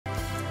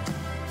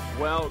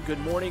Well, good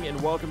morning and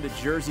welcome to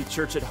Jersey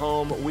Church at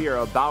Home. We are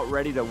about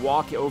ready to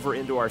walk over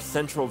into our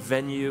central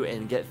venue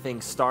and get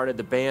things started.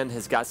 The band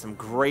has got some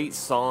great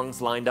songs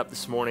lined up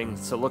this morning,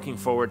 so looking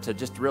forward to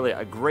just really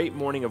a great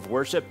morning of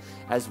worship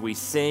as we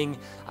sing.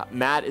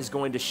 Matt is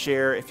going to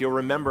share, if you'll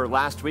remember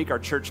last week, our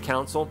church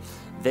council,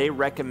 they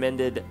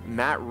recommended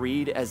Matt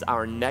Reed as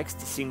our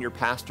next senior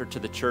pastor to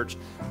the church.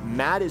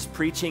 Matt is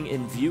preaching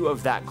in view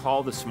of that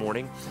call this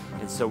morning,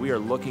 and so we are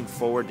looking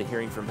forward to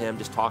hearing from him,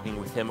 just talking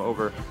with him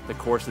over the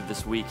course of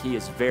this week. He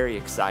is very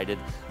excited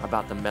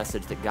about the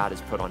message that God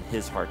has put on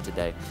his heart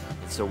today,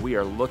 and so we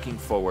are looking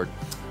forward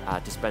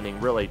to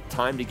spending really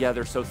time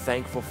together. So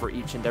thankful for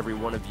each and every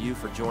one of you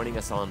for joining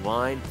us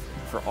online,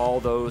 for all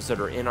those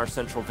that are in our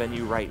central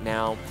venue right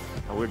now.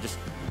 We're just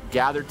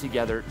gathered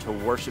together to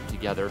worship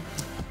together.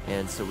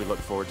 And so we look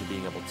forward to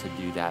being able to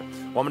do that.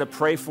 Well, I'm going to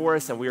pray for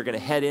us, and we are going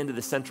to head into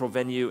the central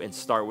venue and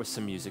start with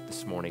some music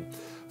this morning.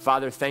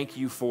 Father, thank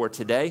you for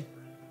today.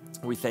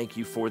 We thank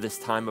you for this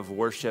time of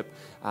worship.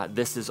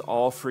 This is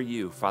all for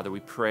you. Father, we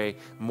pray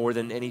more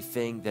than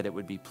anything that it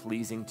would be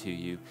pleasing to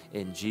you.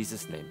 In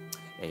Jesus' name,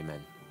 amen.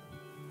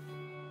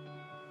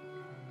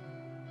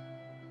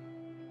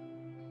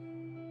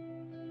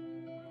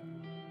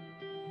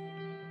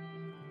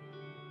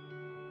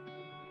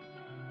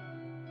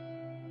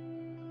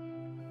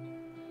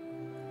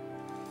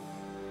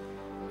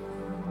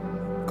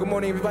 Good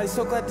morning, everybody.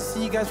 So glad to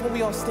see you guys. When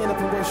we all stand up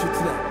and worship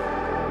today.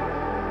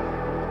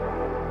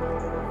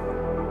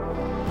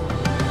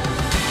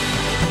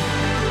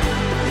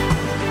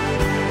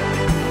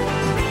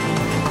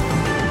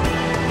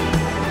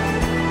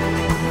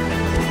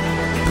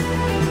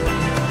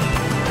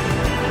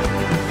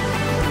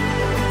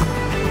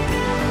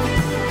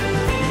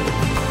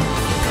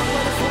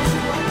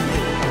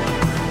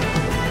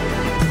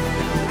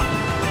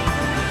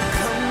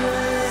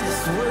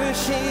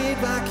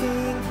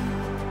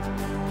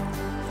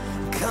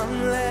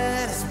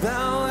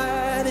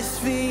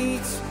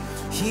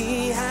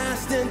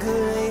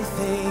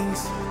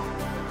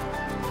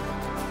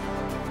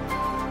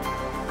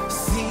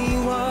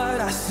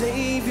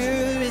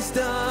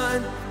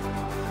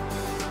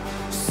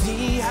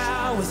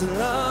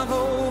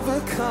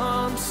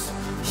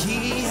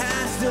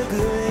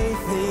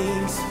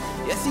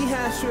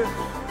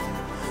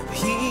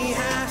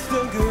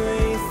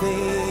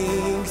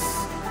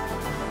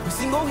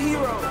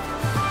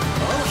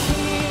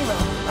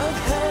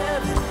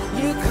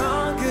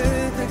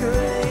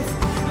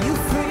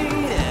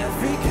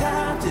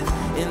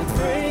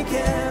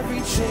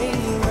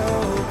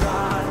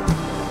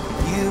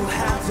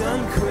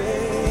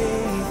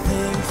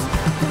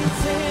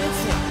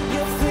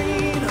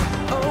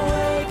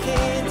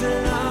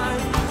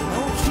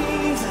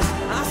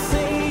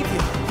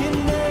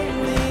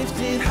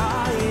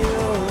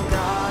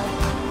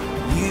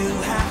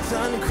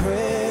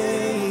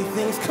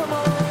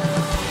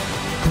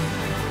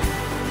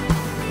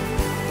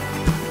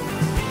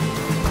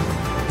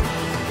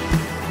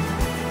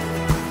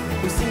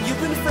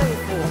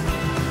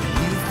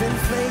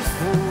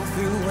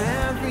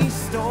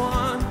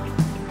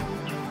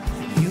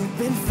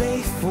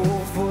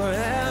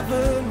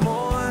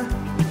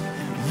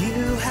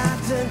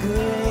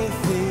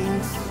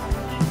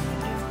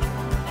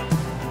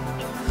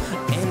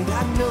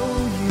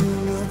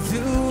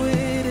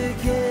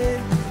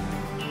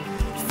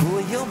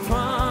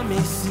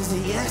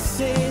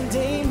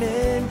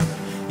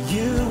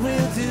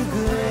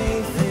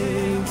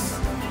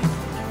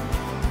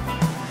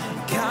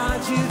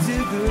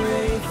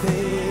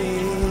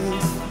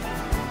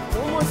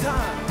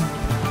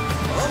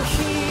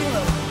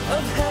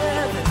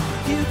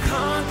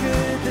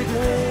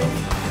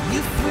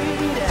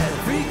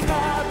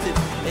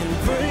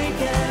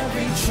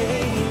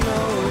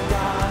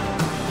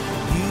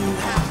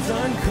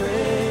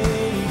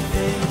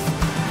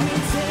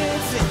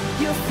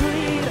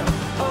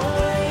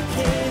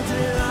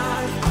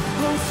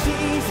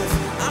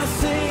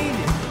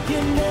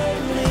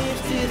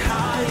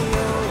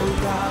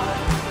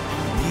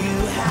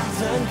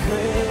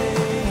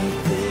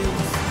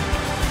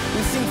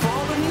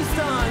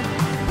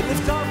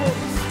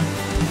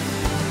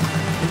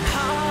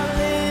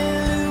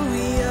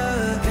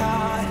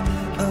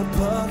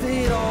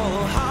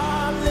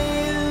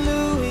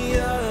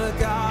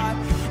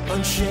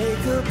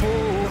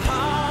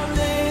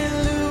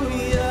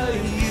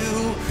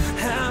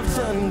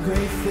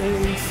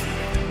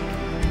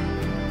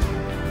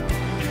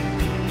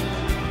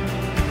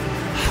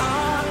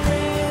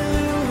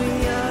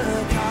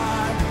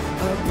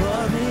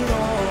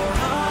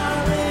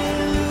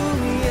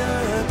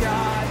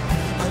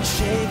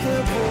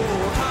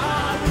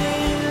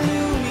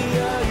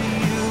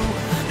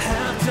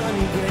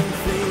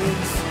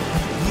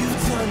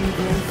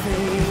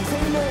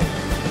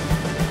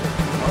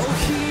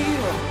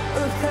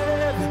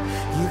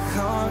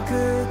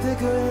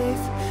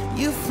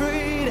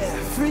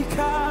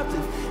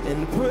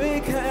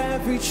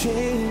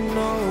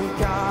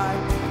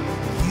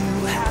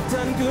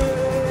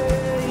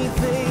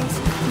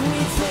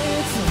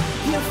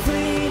 Your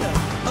freedom,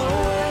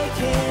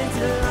 awaken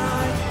to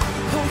life.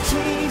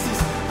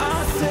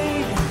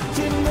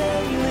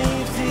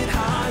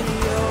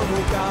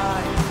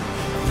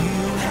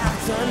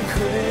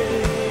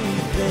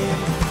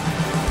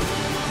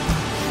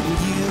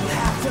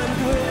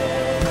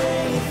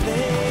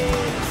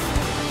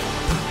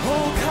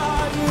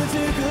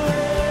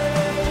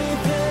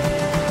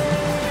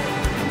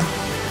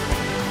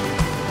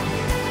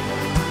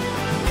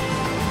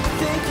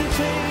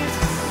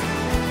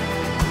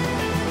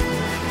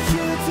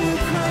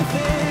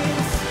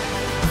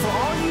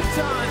 you've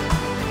done.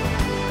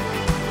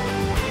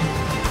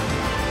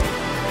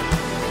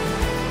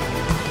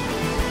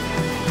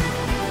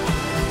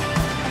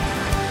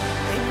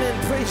 Amen.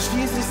 Praise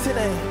Jesus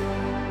today.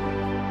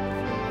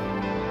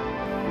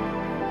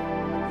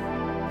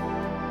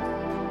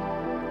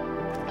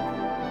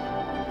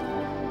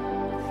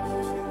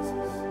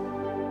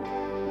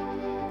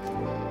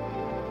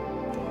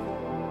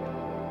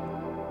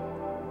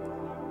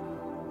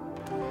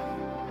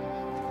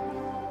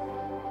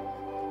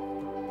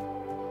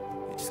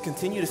 Just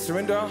continue to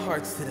surrender our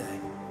hearts today.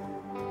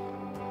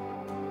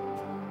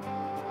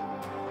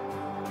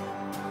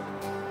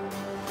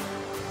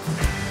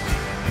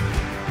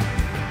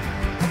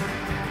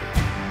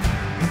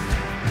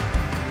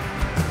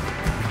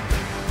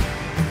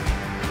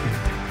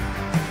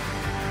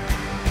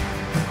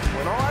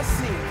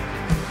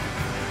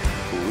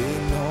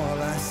 When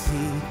all I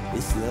see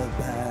is the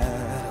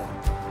battle,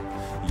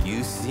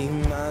 you see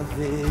my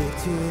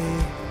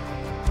victory.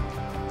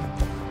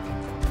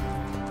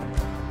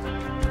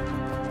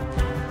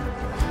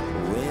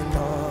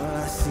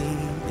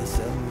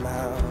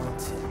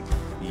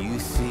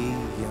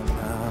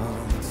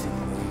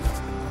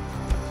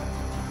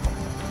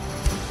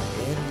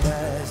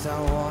 As I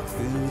walk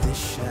through the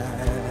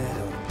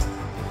shadow,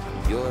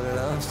 your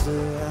love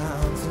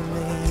surrounds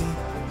me.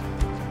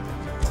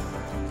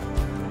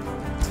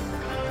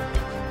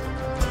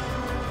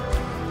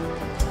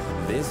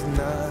 There's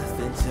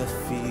nothing to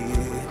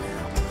fear,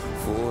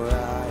 for I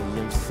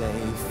am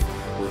safe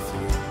with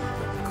you.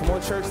 Come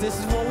on, church, this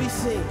is what we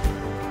sing.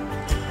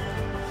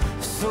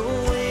 So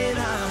when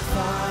I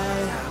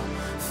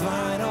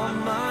fight on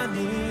my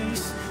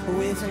knees,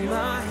 with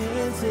my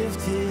hands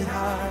lifted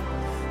high,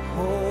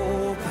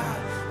 oh God,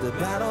 the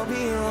battle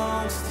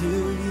belongs to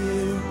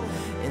you,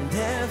 and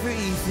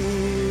every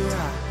fear I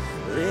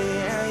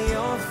lay at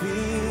your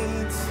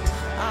feet.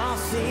 I'll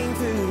sing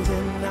through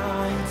the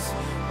night,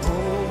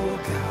 oh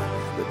God,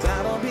 the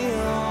battle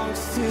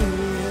belongs to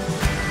you.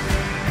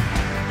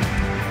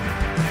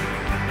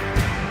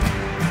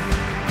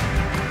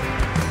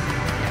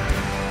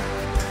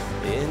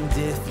 And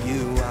if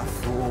you are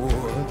for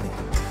me,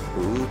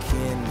 who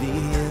can be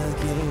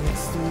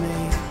against me?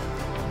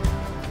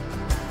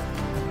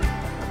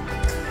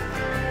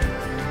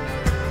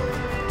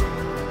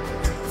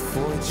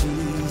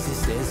 Jesus,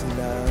 there's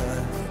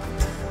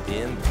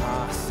nothing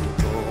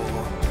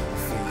impossible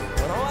for you.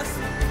 When all I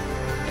see,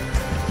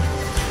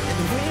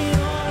 and when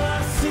all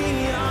I see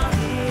are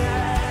the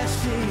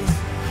ashes,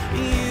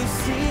 you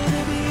see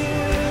the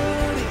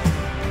beauty.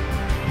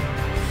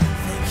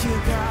 Thank you,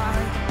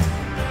 God.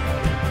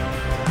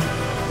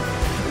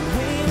 And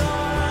when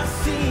all I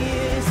see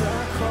is a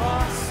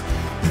cross,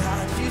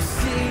 God, you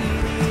see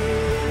the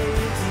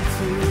empty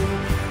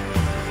tomb.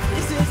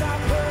 This is our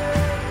prayer.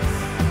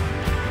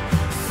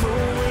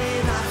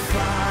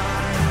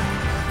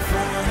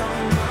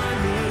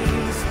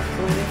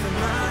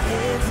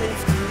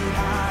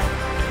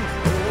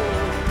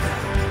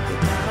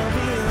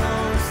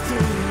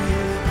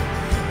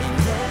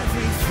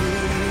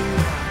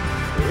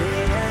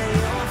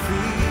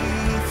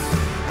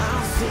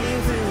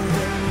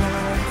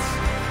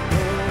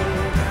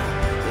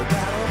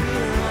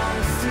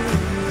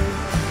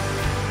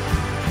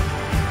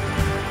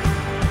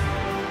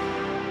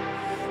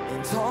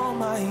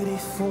 Almighty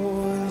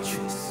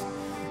fortress,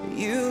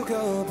 you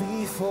go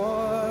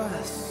before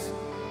us.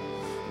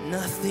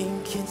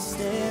 Nothing can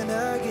stand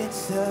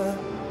against us.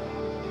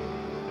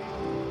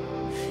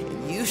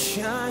 And you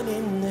shine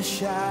in the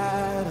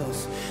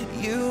shadows,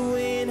 you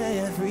win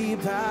every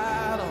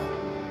battle.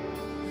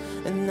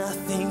 And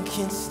nothing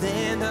can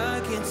stand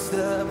against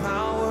the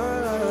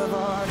power of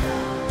our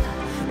God.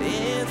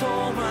 And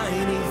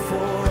almighty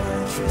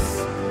fortress,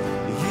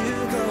 you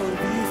go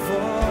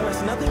before us.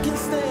 Nothing can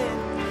stand.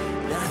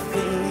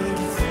 Nothing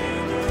can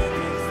stand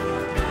against the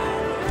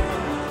power.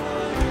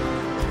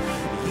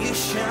 You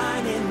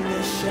shine in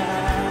the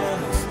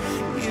shadows,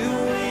 you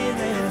win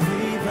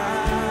every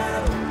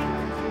battle.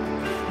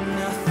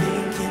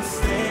 Nothing can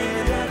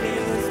stand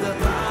against the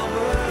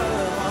power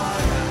of our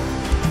God.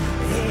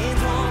 And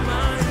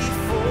almighty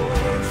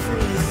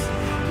fortress,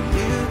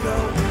 you go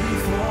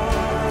before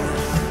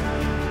us.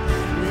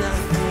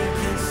 Nothing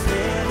can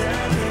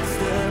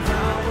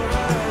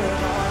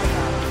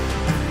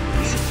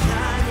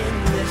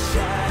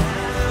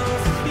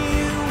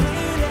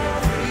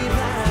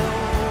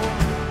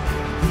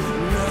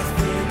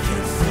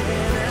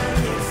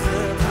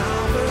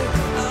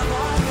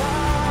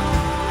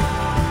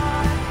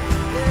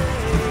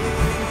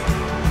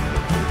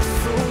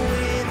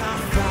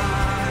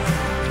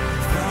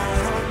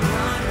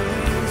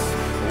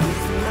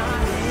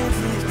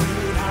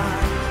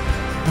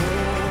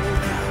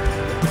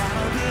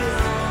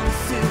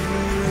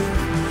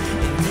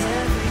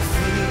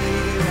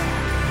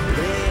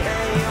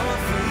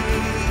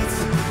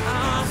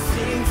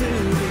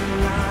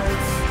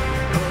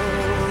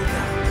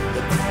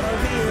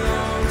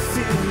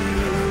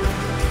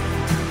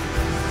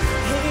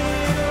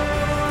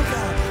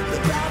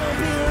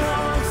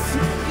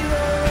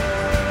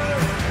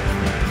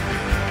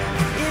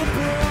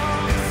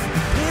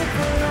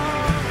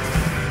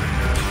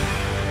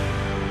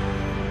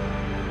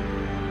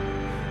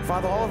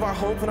Father, all of our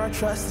hope and our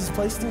trust is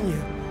placed in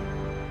you,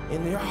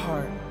 in your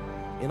heart,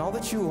 in all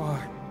that you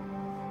are.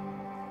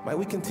 Might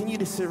we continue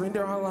to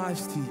surrender our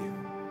lives to you.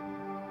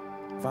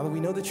 Father, we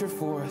know that you're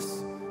for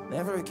us,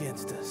 never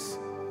against us.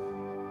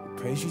 We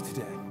praise you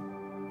today.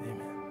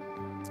 Amen.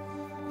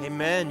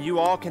 Amen. You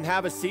all can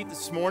have a seat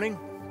this morning.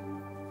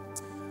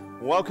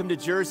 Welcome to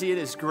Jersey. It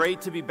is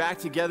great to be back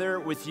together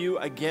with you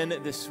again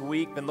this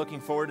week. Been looking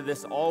forward to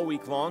this all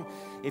week long.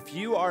 If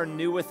you are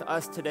new with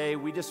us today,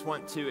 we just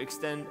want to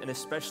extend an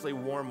especially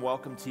warm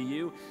welcome to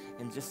you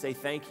and just say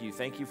thank you.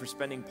 Thank you for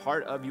spending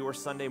part of your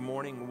Sunday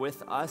morning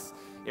with us.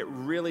 It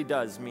really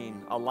does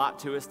mean a lot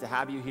to us to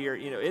have you here.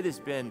 You know,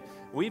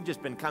 we've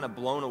just been kind of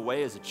blown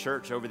away as a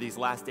church over these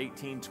last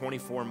 18,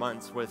 24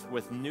 months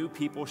with new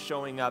people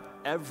showing up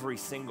every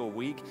single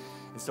week.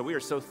 And so we are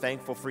so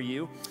thankful for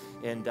you,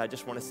 and I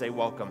just want to say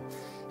welcome.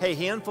 Hey,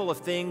 handful of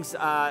things.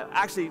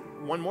 Actually,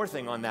 one more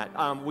thing on that.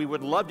 We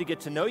would love to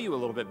get to know you a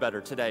little bit better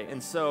today.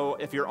 And so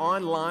if you're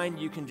online,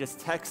 you can just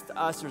text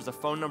us. There's a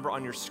phone number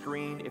on your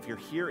screen. If you're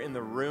here in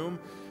the room,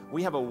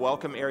 we have a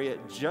welcome area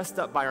just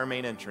up by our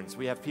main entrance.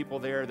 We have people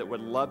there that would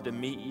love to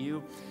meet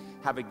you,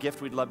 have a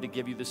gift we'd love to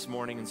give you this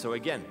morning. And so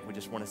again, we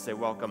just want to say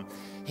welcome.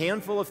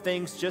 Handful of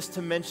things just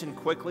to mention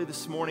quickly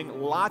this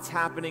morning. Lots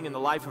happening in the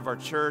life of our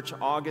church,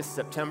 August,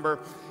 September.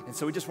 And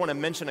so we just want to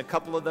mention a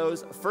couple of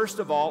those. First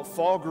of all,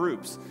 fall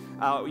groups.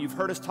 You've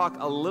heard us talk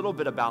a little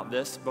bit about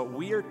this, but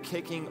we are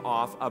kicking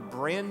off a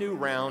brand new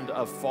round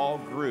of fall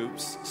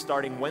groups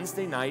starting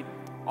Wednesday night,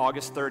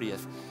 August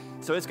 30th.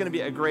 So it's going to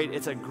be a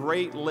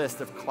great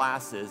list of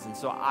classes. And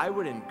so I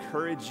would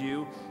encourage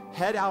you,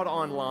 head out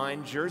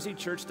online,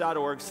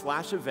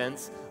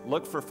 jerseychurch.org/events,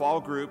 look for fall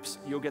groups.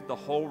 You'll get the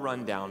whole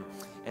rundown,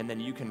 and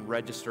then you can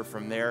register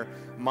from there.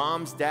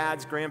 Moms,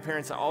 dads,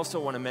 grandparents, I also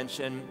want to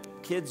mention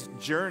Kids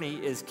Journey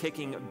is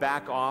kicking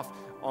back off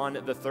on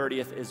the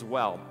 30th as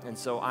well. And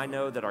so I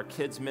know that our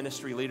kids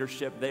ministry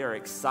leadership, they are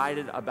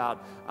excited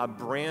about a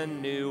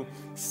brand new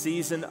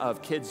season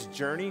of Kids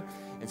Journey.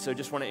 And so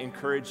just want to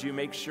encourage you,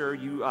 make sure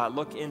you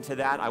look into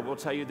that. I will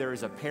tell you there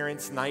is a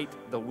parents' night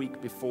the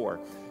week before.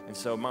 And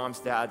so moms,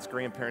 dads,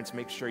 grandparents,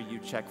 make sure you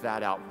check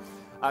that out.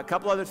 A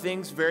couple other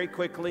things very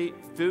quickly.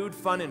 Food,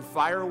 fun, and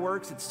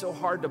fireworks. It's so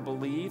hard to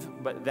believe,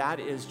 but that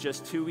is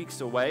just 2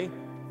 weeks away.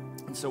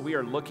 And so we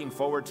are looking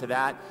forward to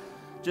that.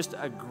 Just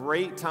a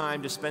great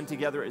time to spend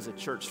together as a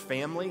church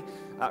family.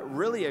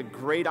 Really a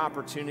great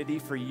opportunity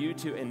for you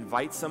to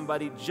invite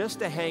somebody just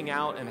to hang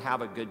out and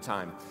have a good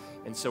time.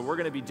 And so we're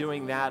going to be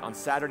doing that on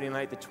Saturday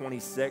night, the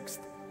 26th.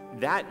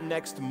 That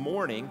next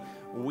morning,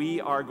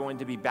 we are going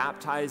to be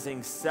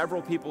baptizing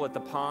several people at the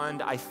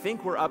pond. I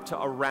think we're up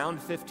to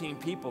around 15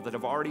 people that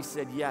have already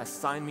said, yes,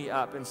 sign me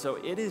up. And so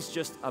it is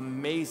just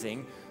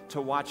amazing to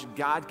watch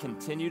God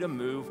continue to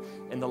move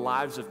in the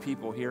lives of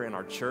people here in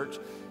our church.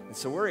 And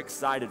so we're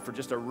excited for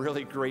just a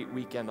really great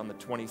weekend on the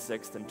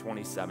 26th and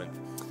 27th.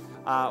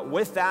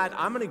 With that,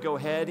 I'm going to go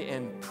ahead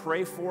and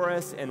pray for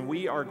us, and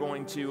we are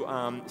going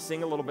to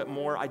sing a little bit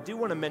more. I do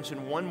want to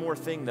mention one more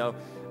thing, though.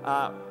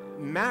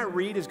 Matt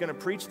Reed is going to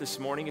preach this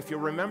morning. If you'll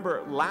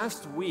remember,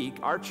 last week,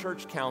 our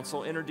church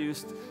council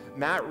introduced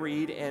Matt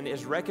Reed and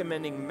is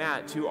recommending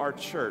Matt to our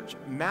church.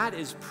 Matt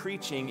is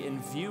preaching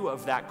in view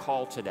of that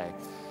call today.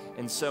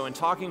 And so in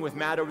talking with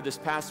Matt over this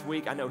past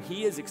week, I know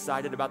he is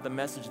excited about the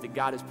message that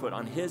God has put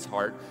on his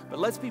heart. But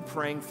let's be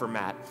praying for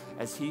Matt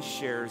as he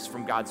shares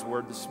from God's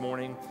word this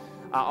morning.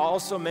 I'll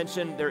also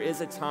mention there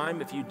is a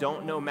time, if you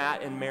don't know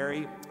Matt and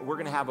Mary, we're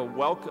going to have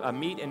a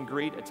meet and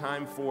greet, a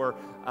time for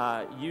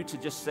you to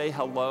just say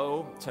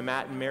hello to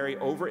Matt and Mary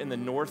over in the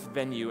North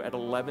venue at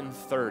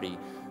 11:30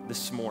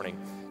 this morning.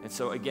 And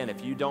so again,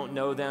 if you don't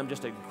know them,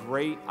 just a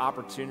great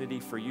opportunity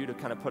for you to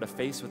kind of put a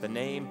face with a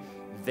name.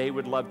 They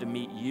would love to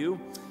meet you.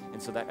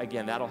 And so that,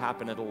 again, that'll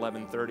happen at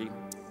 11:30.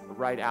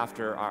 Right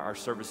after our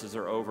services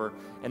are over.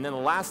 And then the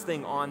last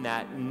thing on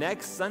that,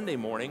 next Sunday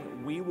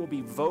morning, we will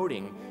be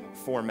voting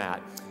for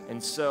Matt.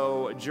 And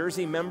so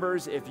Jersey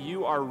members, if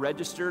you are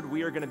registered,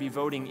 we are going to be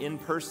voting in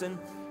person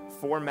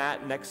for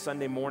Matt next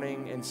Sunday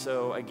morning. And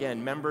so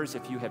again, members,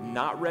 if you have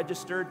not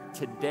registered,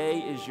 today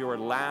is your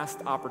last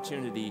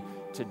opportunity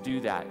to do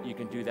that. You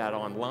can do that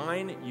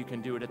online. You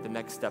can do it at the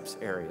Next Steps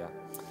area.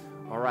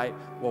 All right,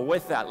 well,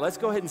 with that, let's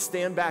go ahead and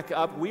stand back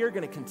up. We are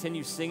going to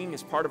continue singing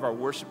as part of our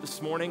worship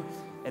this morning,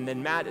 and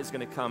then Matt is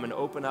going to come and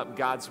open up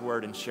God's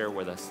word and share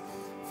with us.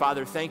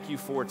 Father, thank you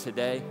for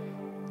today.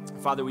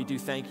 Father, we do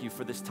thank you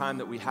for this time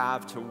that we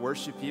have to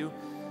worship you.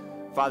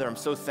 Father, I'm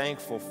so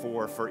thankful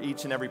for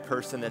each and every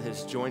person that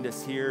has joined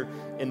us here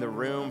in the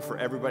room, for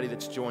everybody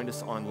that's joined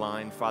us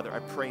online. Father, I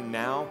pray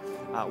now,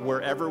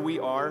 wherever we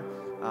are,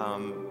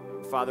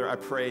 Father, I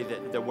pray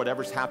that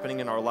whatever's happening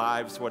in our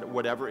lives,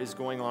 whatever is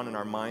going on in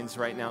our minds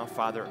right now,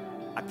 Father,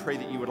 I pray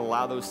that you would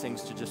allow those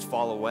things to just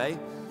fall away.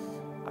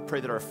 I pray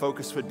that our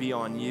focus would be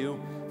on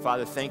you.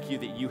 Father, thank you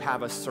that you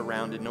have us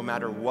surrounded no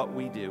matter what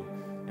we do.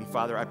 And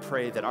Father, I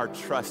pray that our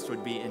trust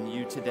would be in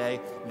you today.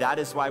 That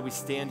is why we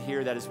stand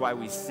here. That is why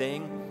we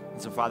sing.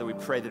 And so, Father, we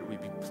pray that it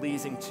would be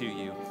pleasing to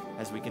you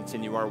as we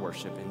continue our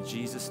worship. In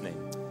Jesus'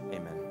 name,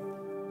 amen.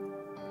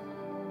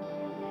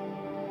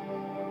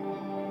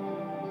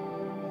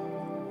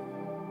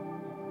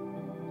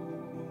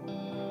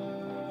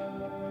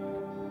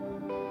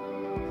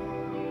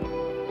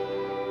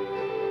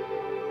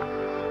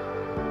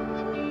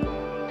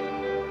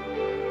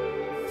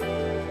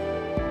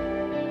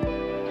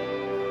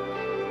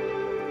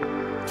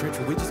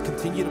 So we just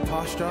continue to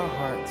posture our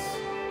hearts.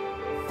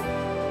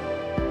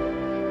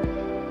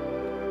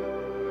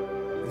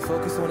 We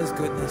focus on his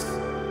goodness.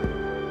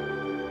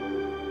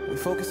 We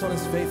focus on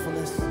his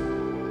faithfulness.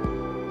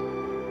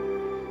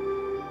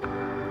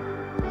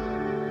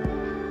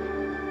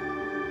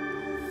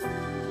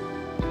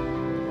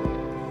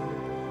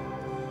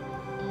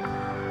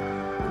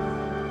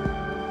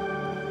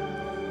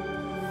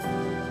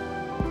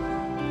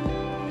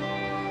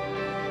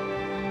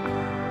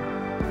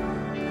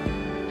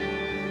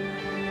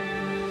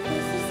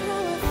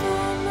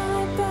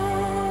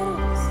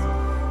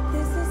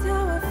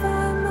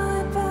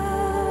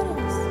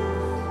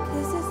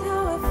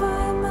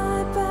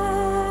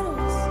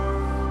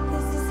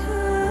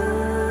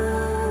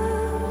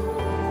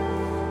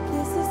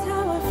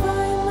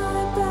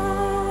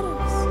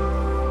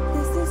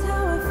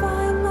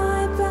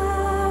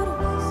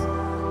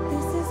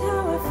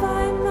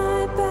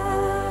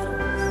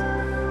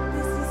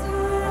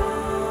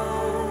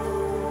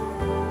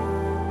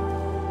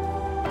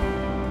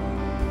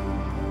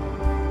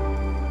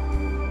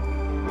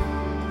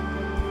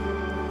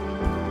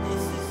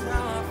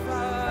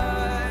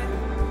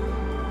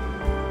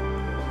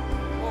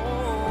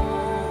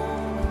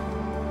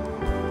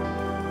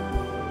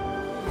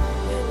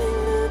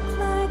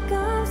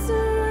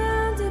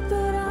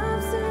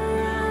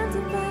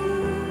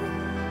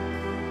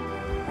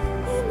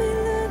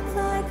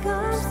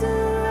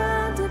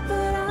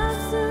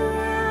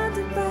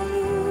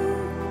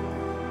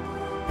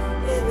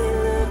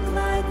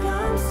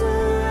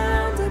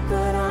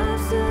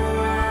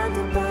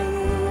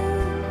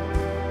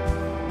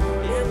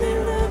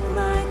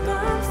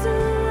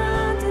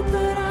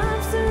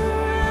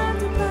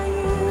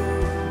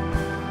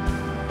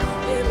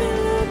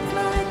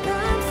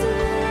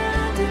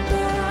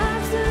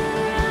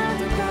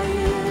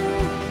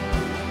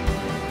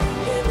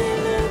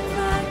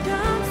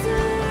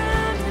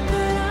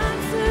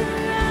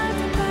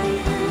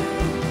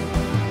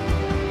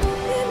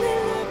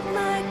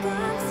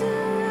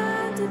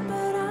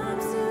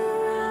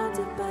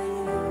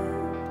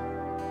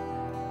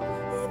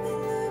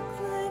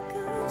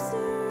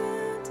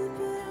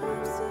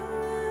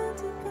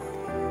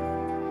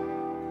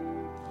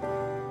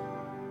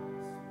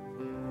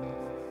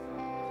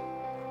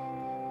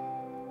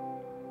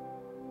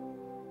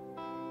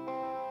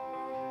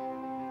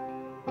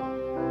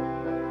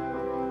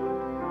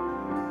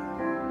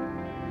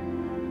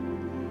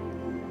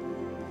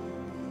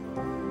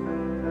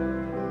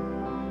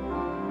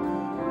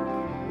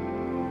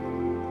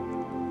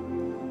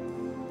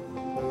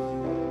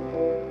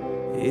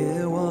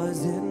 It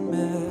wasn't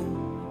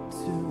meant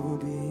to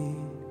be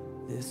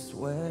this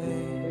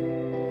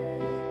way,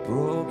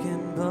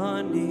 broken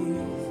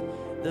beneath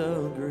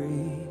the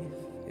grief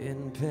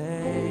and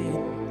pain.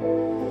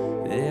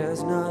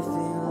 There's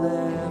nothing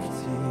left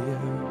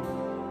here.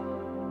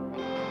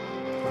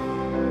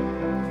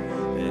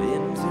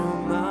 Into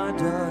my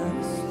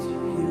dust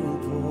you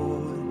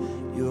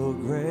poured your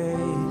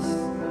grace,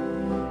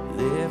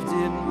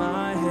 lifted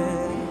my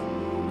head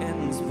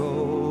and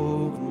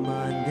spoke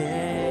my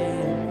name.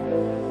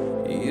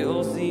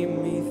 You'll see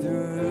me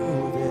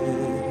through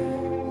this.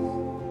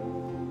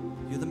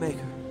 You're the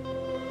maker.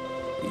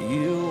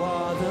 You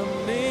are the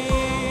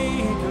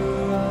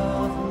maker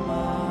of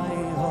my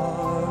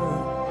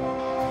heart.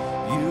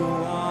 You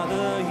are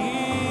the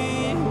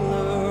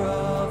healer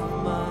of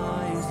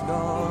my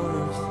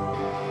scars.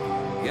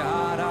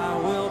 God, I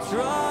will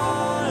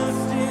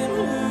trust in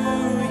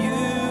who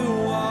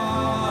you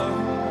are.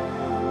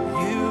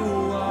 You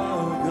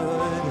are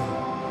good.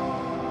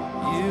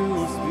 You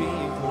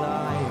speak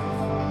life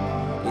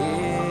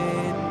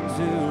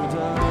into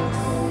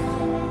dust,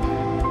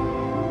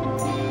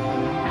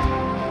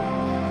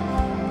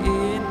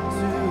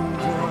 into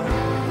dust.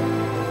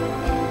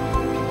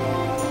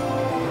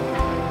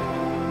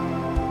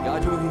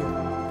 God, you're here.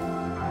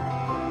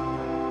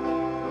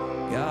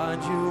 God,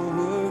 you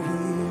were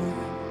here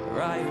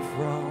right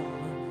from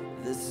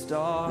the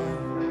start,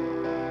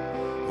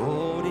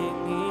 holding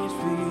each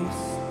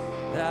piece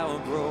that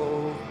were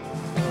broke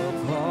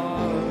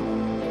apart.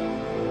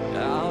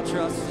 I'll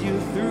trust you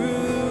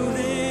through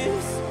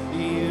this.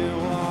 You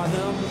are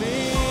the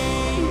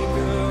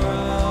maker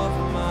of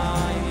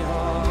my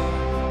heart.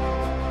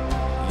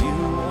 You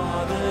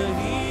are the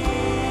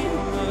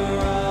healer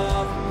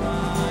of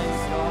my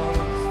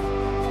scars.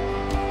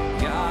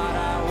 God, I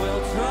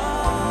will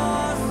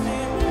trust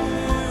in who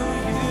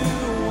you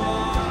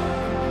are.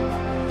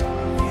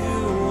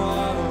 You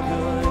are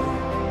good.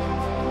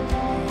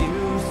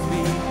 You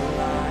speak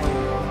life.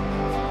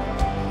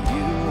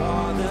 You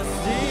are the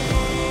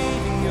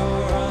Savior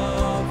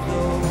of the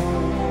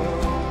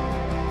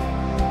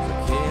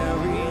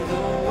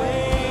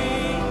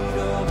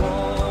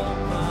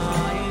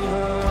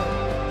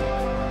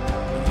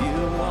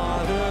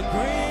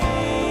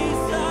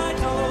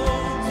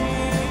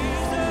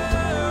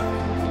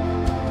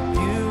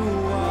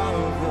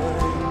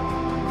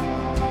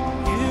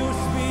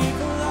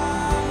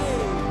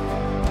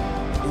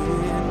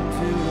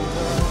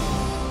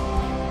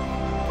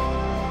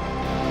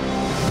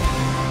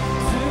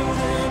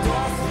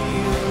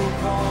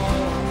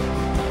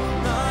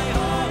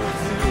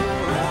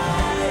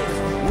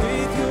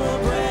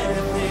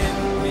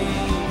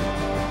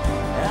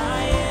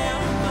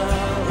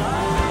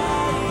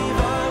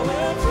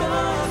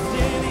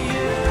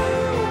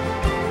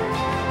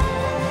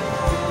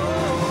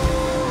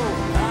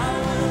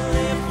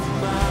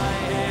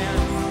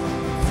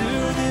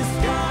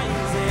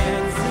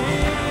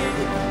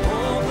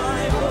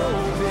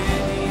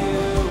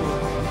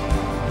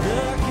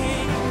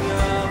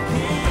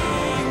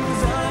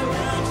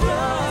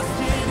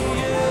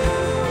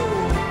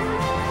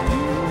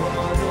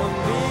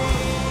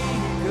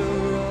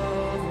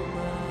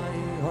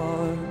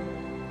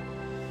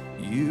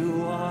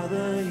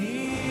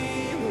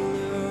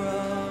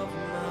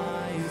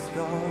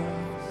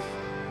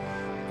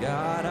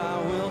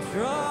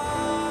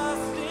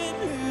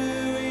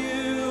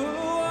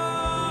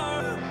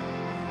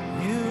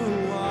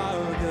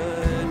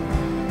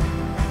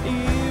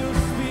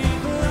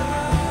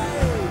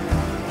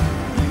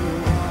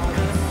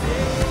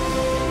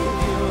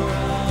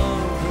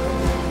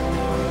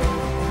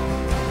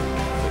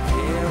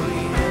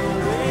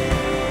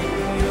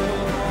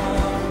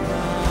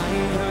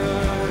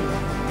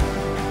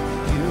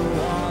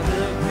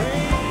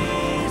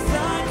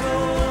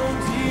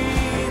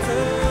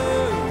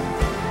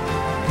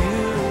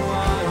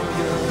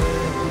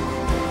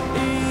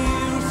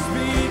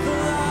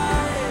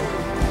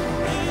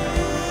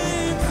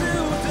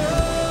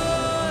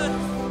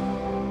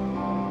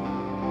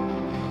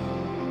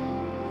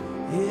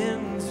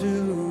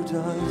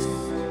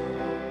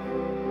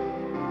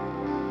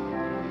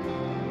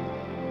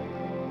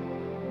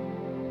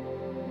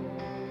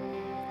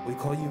We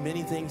call you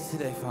many things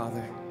today,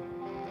 Father.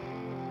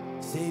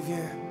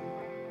 Savior,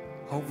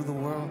 hope of the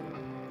world,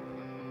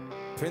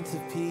 Prince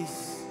of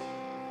Peace.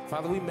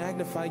 Father, we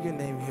magnify your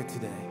name here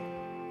today.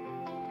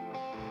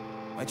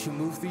 Might you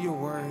move through your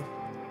word.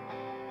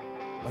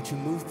 Might you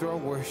move through our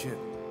worship.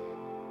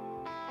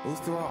 Move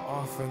through our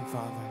offering,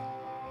 Father.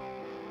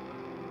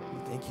 We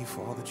thank you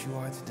for all that you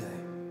are today.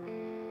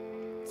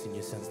 It's in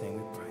your son's name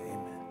we pray,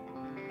 amen.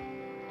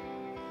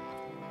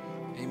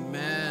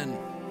 Amen.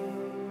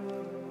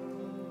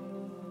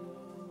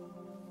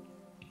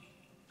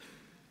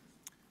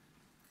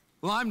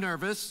 Well, I'm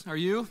nervous. Are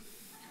you?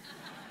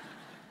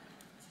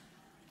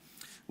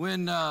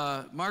 When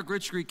Mark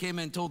Richtree came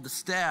in and told the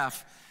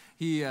staff,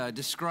 he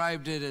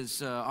described it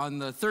as on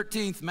the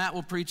 13th, Matt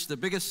will preach the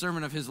biggest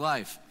sermon of his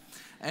life.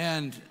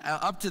 And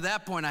up to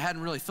that point, I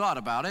hadn't really thought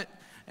about it.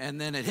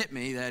 And then it hit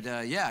me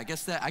that, yeah, I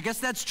guess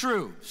that's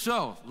true.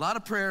 So a lot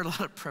of prayer, a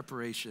lot of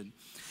preparation.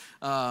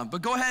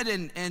 But go ahead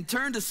and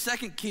turn to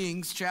 2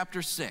 Kings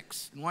chapter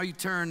 6. And while you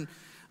turn,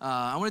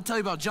 I want to tell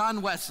you about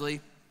John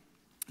Wesley,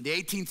 the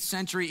 18th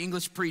century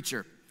English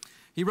preacher.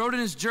 He wrote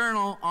in his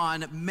journal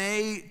on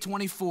May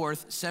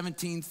 24th,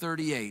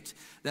 1738,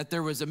 that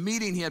there was a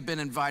meeting he had been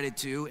invited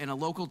to in a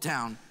local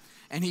town,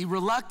 and he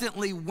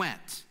reluctantly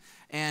went.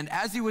 And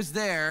as he was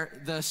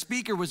there, the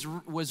speaker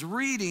was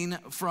reading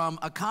from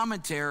a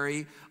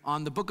commentary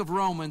on the book of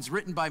Romans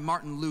written by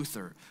Martin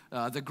Luther,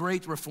 the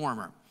great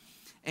reformer.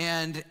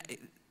 And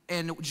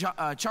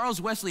Charles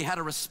Wesley had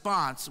a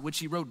response, which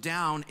he wrote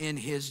down in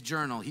his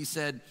journal. He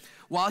said,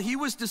 while he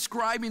was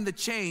describing the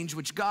change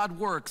which God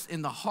works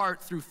in the heart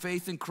through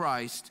faith in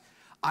Christ,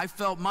 I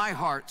felt my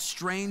heart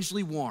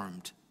strangely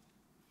warmed.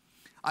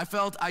 I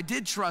felt I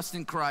did trust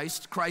in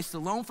Christ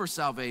alone for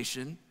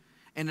salvation,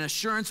 and an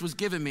assurance was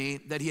given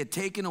me that he had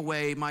taken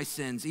away my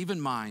sins,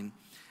 even mine,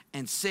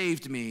 and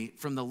saved me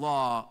from the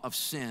law of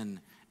sin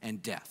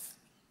and death.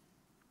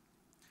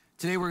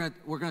 Today we're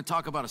going to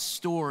talk about a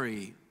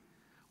story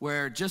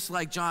where, just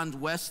like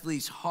John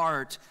Wesley's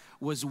heart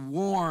was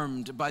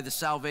warmed by the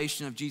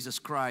salvation of Jesus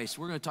Christ,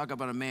 we're going to talk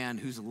about a man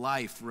whose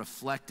life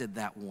reflected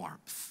that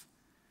warmth.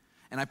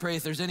 And I pray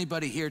if there's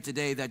anybody here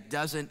today that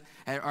doesn't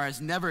or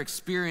has never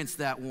experienced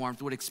that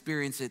warmth, would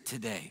experience it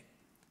today.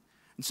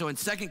 And so in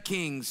 2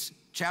 Kings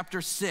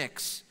chapter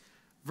 6,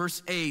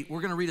 verse 8,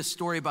 we're going to read a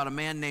story about a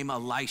man named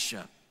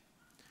Elisha.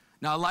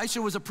 Now, Elisha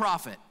was a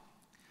prophet.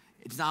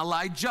 It's not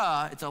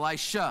Elijah, it's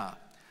Elisha.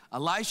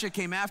 Elisha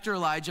came after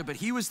Elijah, but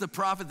he was the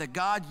prophet that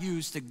God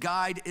used to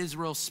guide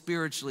Israel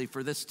spiritually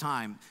for this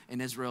time in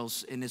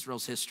Israel's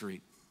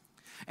history.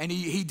 And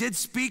he did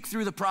speak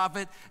through the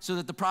prophet so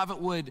that the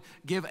prophet would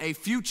give a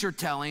future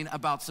telling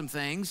about some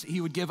things. He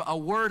would give a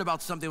word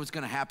about something that was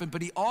going to happen,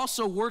 but he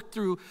also worked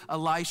through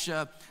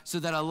Elisha so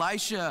that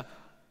Elisha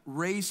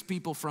raised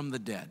people from the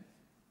dead,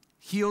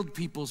 healed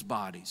people's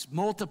bodies,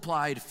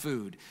 multiplied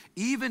food,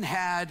 even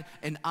had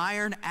an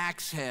iron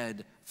axe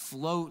head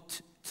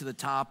float to the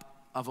top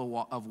of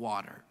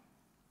water.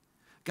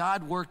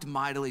 God worked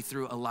mightily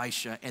through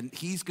Elisha, and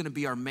he's going to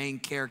be our main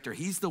character.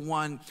 He's the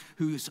one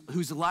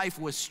whose life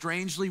was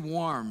strangely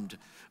warmed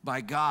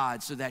by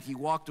God so that he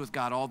walked with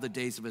God all the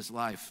days of his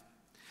life.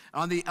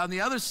 On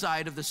the other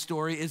side of the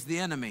story is the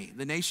enemy,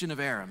 the nation of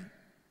Aram.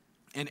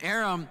 And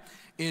Aram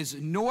is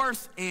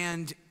north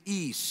and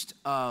east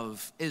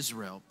of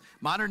Israel,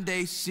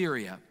 modern-day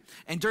Syria.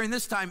 And during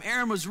this time,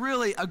 Aram was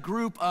really a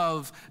group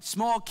of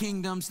small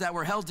kingdoms that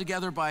were held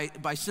together by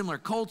similar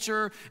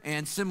culture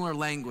and similar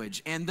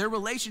language. And their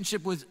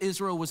relationship with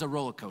Israel was a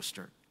roller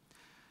coaster.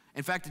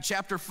 In fact, in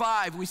chapter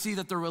 5, we see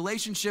that the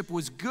relationship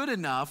was good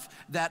enough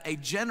that a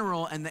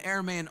general and the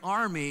Aramean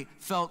army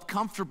felt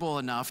comfortable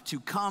enough to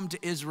come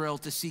to Israel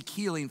to seek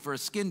healing for a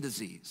skin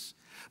disease.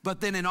 But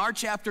then in our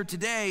chapter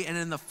today and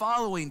in the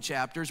following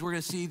chapters, we're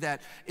going to see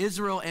that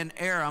Israel and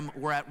Aram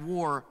were at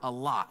war a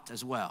lot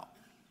as well.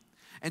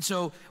 And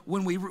so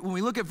when we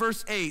look at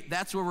verse 8,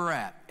 that's where we're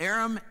at.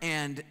 Aram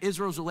and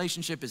Israel's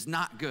relationship is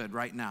not good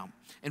right now.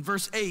 In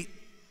verse 8,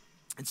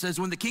 it says,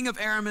 when the king of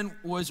Aram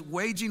was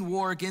waging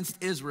war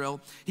against Israel,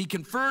 he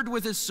conferred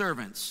with his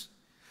servants.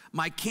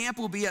 My camp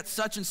will be at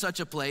such and such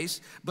a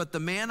place, but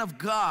the man of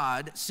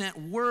God sent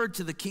word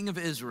to the king of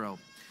Israel.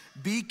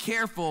 Be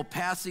careful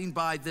passing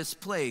by this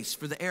place,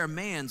 for the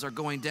Arameans are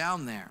going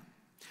down there.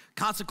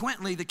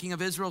 Consequently, the king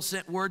of Israel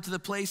sent word to the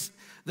place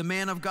the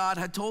man of God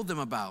had told them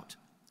about.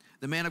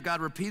 The man of God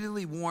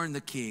repeatedly warned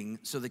the king,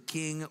 so the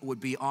king would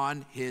be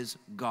on his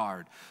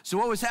guard. So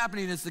what was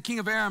happening is the king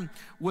of Aram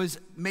was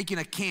making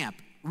a camp,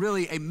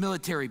 really a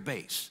military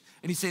base.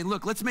 And he's saying,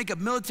 look, let's make a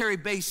military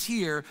base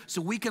here so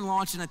we can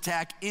launch an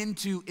attack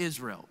into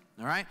Israel.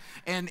 All right?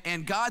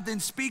 And God then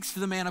speaks to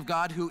the man of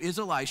God, who is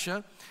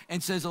Elisha,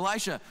 and says,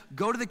 Elisha,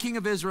 go to the king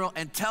of Israel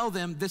and tell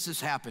them this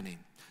is happening.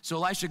 So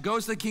Elisha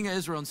goes to the king of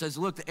Israel and says,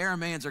 look, the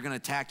Arameans are going to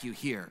attack you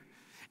here.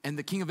 And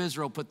the king of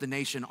Israel put the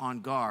nation on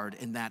guard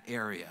in that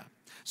area.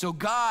 So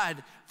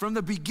God, from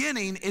the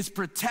beginning, is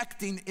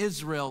protecting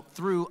Israel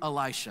through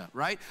Elisha,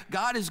 right?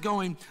 God is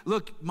going,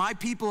 look, my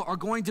people are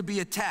going to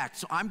be attacked,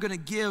 so I'm going to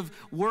give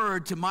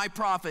word to my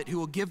prophet who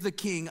will give the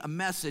king a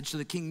message so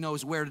the king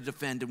knows where to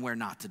defend and where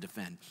not to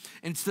defend.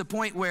 And it's the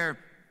point where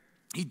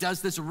he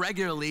does this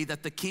regularly,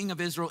 that the king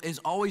of Israel is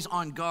always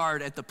on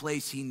guard at the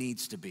place he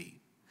needs to be.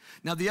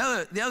 Now, the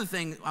other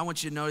thing I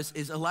want you to notice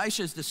is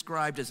Elisha is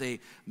described as a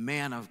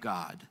man of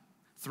God.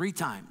 3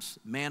 times,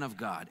 man of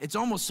God. It's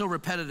almost so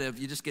repetitive,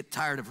 you just get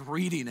tired of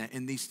reading it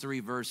in these 3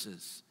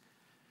 verses.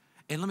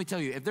 And let me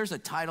tell you, if there's a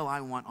title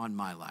I want on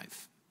my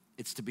life,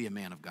 it's to be a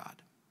man of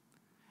God.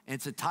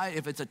 And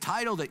if it's a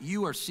title that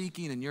you are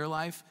seeking in your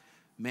life,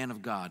 man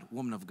of God,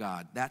 woman of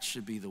God, that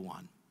should be the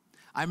one.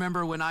 I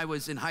remember when I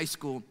was in high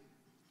school,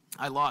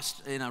 I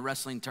lost in a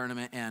wrestling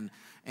tournament, and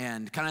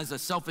kind of as a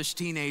selfish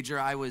teenager,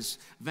 I was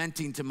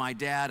venting to my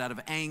dad out of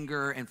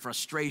anger and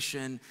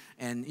frustration,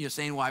 and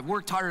saying, well, I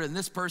worked harder than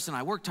this person,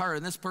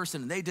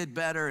 and they did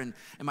better, and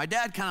my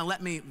dad kind of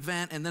let me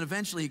vent, and then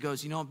eventually he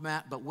goes,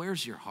 Matt, but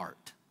where's your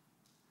heart?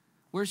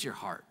 Where's your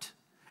heart?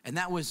 And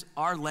that was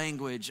our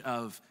language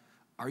of,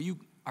 are you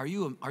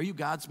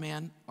God's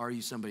man, or are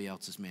you somebody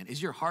else's man?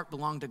 Is your heart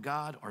belong to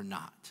God or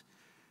not?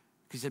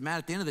 He said, Matt,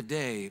 at the end of the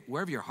day,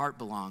 wherever your heart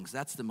belongs,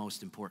 that's the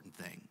most important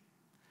thing.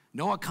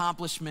 No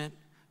accomplishment,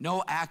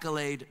 no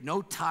accolade,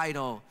 no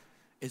title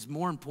is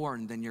more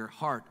important than your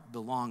heart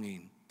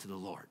belonging to the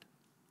Lord.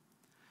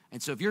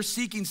 And so if you're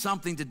seeking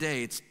something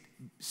today,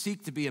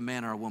 seek to be a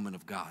man or a woman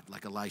of God,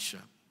 like Elisha.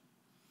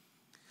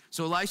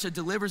 So Elisha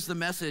delivers the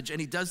message,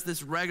 and he does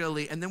this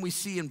regularly. And then we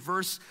see in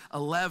verse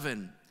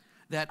 11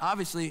 that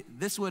obviously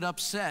this would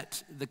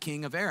upset the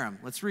king of Aram.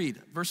 Let's read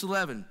verse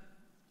 11.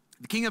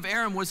 The king of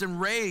Aram was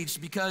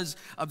enraged because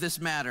of this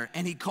matter,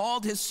 and he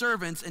called his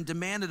servants and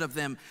demanded of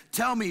them,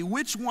 tell me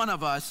which one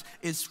of us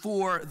is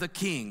for the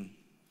king.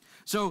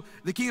 So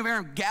the king of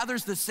Aram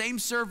gathers the same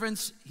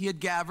servants he had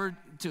gathered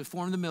to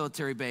form the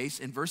military base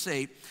in verse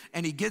 8,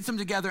 and he gets them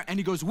together and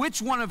he goes,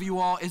 which one of you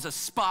all is a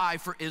spy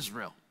for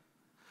Israel?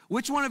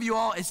 Which one of you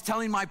all is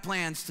telling my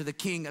plans to the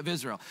king of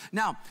Israel?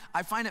 Now,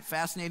 I find it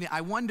fascinating.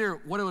 I wonder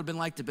what it would have been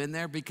like to have been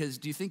there, because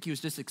do you think he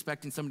was just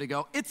expecting somebody to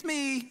go, it's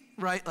me,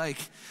 right? Like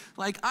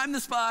I'm the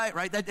spy,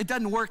 right? It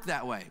doesn't work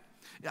that way.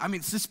 I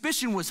mean,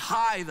 suspicion was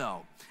high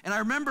though. And I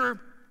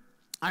remember,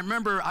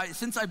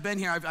 since I've been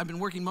here, I've been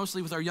working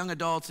mostly with our young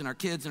adults and our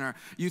kids and our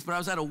youth, but I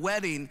was at a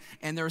wedding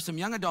and there were some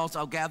young adults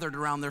all gathered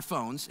around their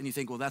phones, and you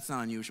think, well, that's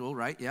not unusual,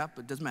 right? Yeah,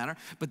 but it doesn't matter.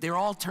 But they were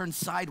all turned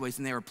sideways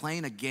and they were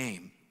playing a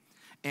game.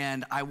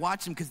 And I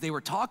watched them because they were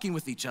talking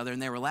with each other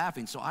and they were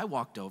laughing. So I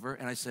walked over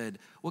and I said,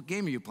 what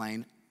game are you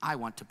playing? I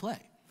want to play.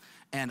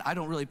 And I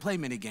don't really play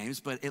many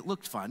games, but it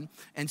looked fun.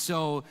 And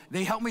so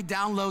they helped me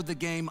download the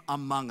game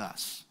Among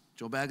Us.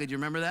 Joel Bagley, do you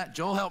remember that?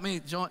 Joel helped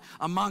me,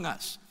 Among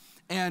Us.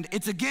 And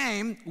it's a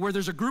game where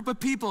there's a group of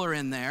people are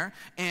in there,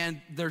 and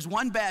there's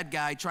one bad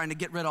guy trying to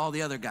get rid of all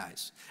the other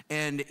guys.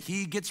 And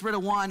he gets rid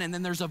of one, and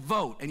then there's a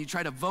vote, and you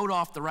try to vote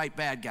off the right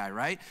bad guy,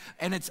 right?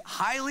 And it's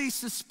highly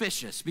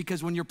suspicious,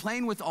 because when you're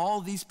playing with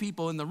all these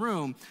people in the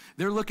room,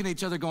 they're looking at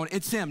each other going,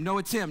 it's him, no,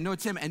 it's him, no,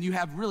 it's him. And you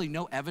have really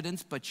no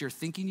evidence, but you're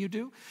thinking you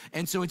do.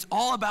 And so it's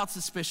all about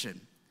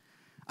suspicion.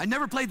 I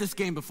never played this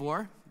game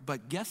before,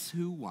 but guess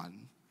who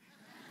won?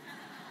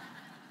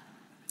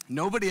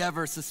 Nobody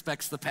ever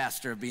suspects the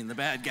pastor of being the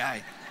bad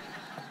guy.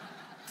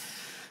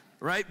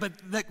 Right? But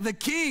the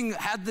king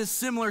had this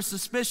similar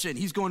suspicion.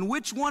 He's going,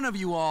 which one of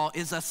you all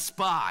is a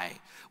spy?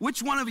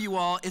 Which one of you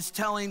all is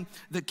telling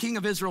the king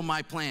of Israel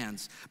my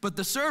plans? But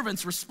the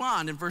servants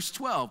respond in verse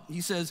 12. He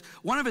says,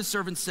 one of his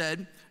servants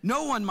said,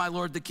 no one, my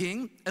lord the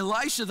king.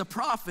 Elisha the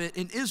prophet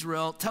in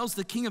Israel tells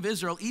the king of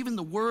Israel even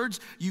the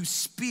words you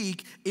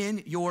speak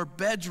in your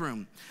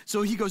bedroom.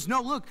 So he goes,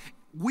 no, look,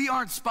 we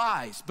aren't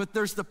spies, but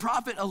there's the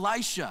prophet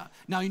Elisha.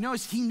 Now, you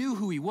notice he knew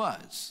who he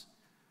was.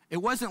 It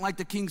wasn't like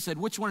the king said,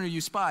 which one are you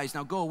spies?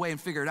 Now go away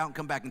and figure it out and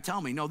come back and tell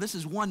me. No, this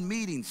is one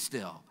meeting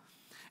still.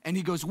 And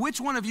he goes,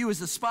 which one of you is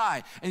the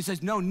spy? And he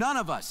says, no, none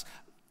of us.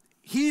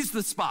 He's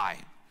the spy,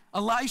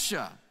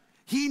 Elisha.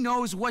 He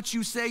knows what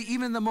you say,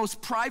 even in the most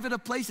private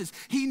of places.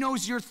 He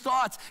knows your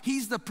thoughts.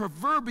 He's the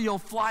proverbial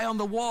fly on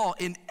the wall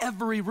in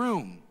every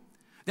room,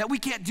 that we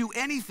can't do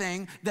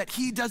anything that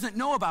he doesn't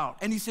know about.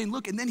 And he's saying,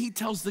 look, and then he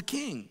tells the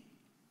king.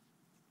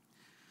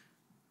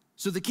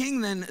 So the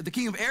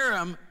king of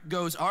Aram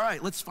goes, all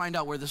right, let's find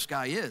out where this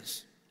guy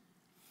is.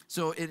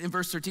 So in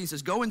verse 13 it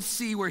says, go and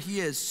see where he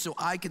is so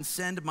I can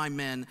send my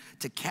men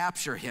to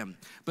capture him.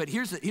 But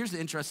here's the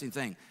interesting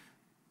thing.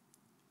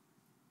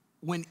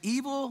 When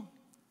evil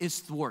is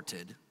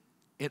thwarted,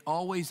 it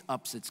always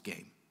ups its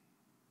game.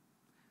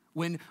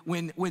 When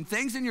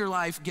things in your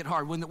life get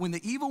hard, when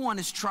the evil one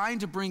is trying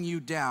to bring you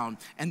down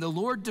and the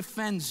Lord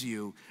defends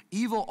you,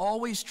 evil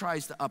always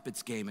tries to up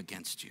its game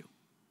against you.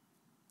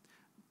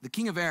 The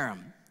king of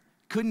Aram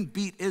couldn't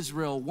beat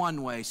Israel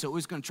one way, so it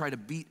was going to try to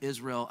beat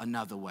Israel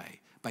another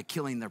way by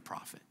killing their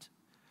prophet.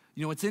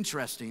 You know what's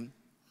interesting?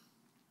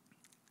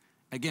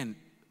 Again,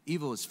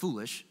 evil is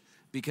foolish,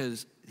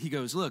 because he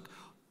goes, look,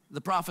 the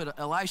prophet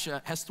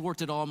Elisha has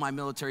thwarted all my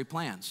military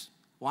plans.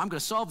 well, I'm going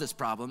to solve this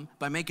problem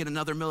by making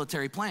another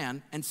military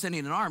plan and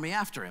sending an army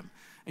after him.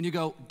 And you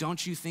go,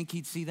 don't you think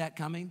he'd see that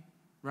coming,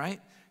 right?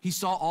 He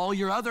saw all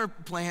your other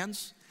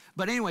plans.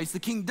 But anyways, the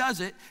king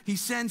does it. He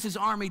sends his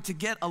army to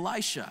get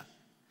Elisha.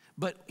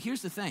 But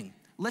here's the thing.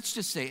 Let's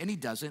just say, and he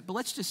doesn't, but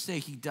let's just say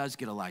he does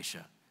get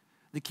Elisha.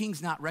 The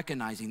king's not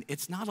recognizing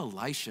it's not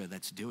Elisha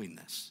that's doing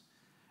this.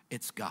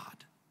 It's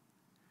God.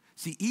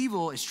 See,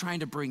 evil is trying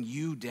to bring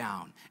you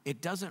down.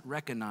 It doesn't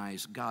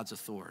recognize God's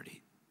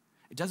authority.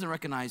 It doesn't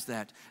recognize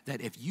that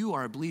if you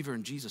are a believer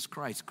in Jesus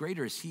Christ,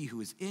 greater is he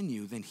who is in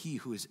you than he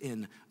who is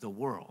in the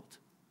world.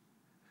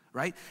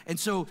 Right? And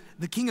so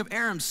the king of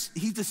Aram,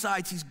 he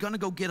decides he's going to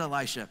go get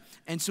Elisha.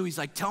 And so he's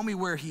like, tell me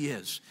where he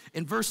is.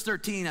 In verse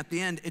 13 at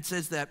the end, it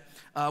says that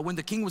when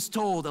the king was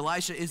told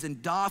Elisha is in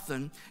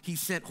Dothan, he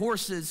sent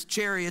horses,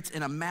 chariots,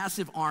 and a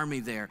massive army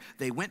there.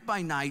 They went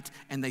by night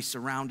and they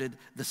surrounded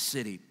the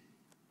city.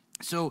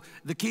 So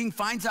the king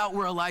finds out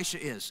where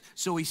Elisha is.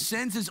 So he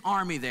sends his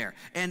army there.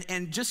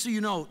 And just so you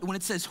know, when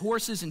it says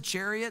horses and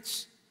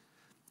chariots,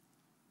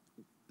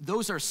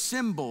 those are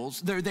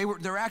symbols.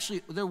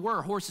 There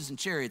were horses and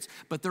chariots,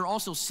 but they're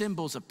also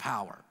symbols of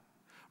power,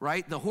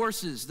 right? The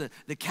horses,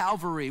 the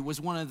cavalry was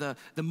one of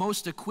the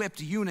most equipped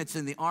units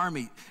in the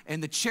army,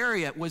 and the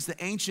chariot was the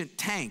ancient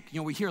tank. You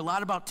know, we hear a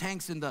lot about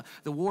tanks in the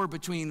war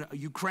between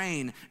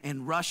Ukraine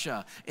and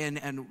Russia, and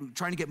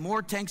trying to get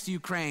more tanks to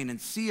Ukraine and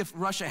see if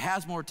Russia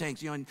has more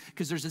tanks, you know,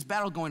 because there's this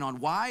battle going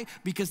on. Why?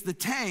 Because the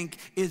tank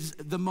is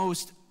the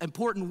most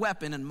important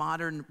weapon in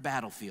modern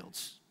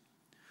battlefields.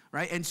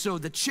 Right? And so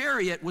the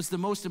chariot was the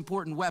most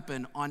important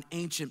weapon on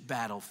ancient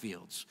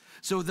battlefields.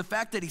 So the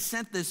fact that he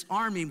sent this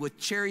army with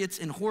chariots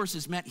and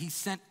horses meant he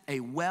sent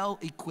a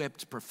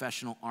well-equipped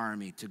professional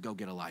army to go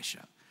get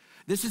Elisha.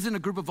 This isn't a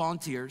group of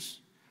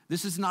volunteers.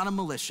 This is not a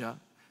militia.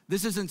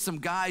 This isn't some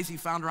guys he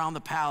found around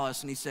the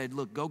palace and he said,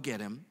 look, go get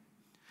him.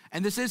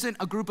 And this isn't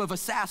a group of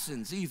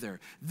assassins either.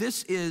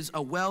 This is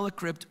a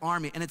well-equipped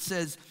army. And it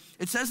says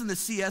in the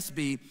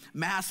CSB,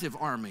 massive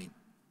army.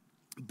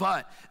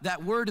 But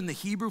that word in the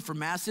Hebrew for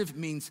massive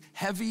means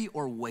heavy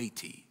or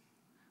weighty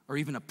or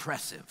even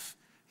oppressive.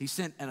 He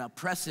sent an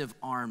oppressive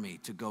army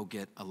to go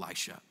get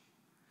Elisha.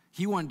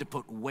 He wanted to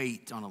put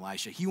weight on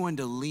Elisha. He wanted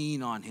to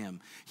lean on him.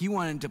 He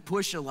wanted to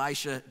push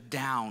Elisha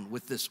down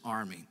with this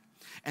army.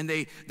 And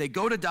they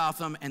go to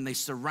Dothan and they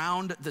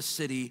surround the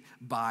city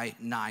by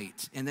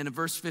night. And then in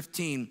verse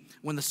 15,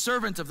 when the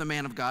servant of the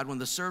man of God, when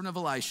the servant of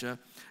Elisha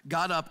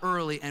got up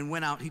early and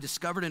went out, he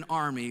discovered an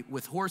army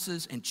with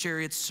horses and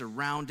chariots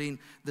surrounding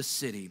the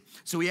city.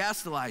 So he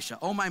asked Elisha,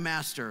 oh, my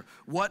master,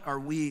 what are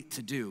we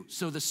to do?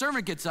 So the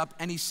servant gets up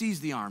and he sees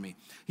the army.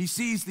 He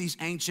sees these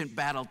ancient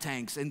battle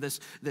tanks and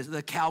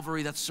the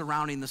cavalry that's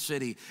surrounding the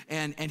city.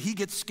 And he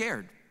gets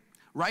scared,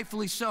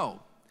 rightfully so.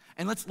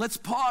 And let's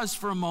pause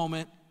for a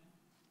moment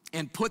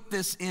and put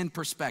this in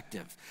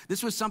perspective.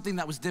 This was something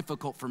that was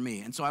difficult for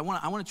me. And so I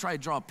want to try to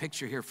draw a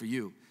picture here for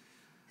you.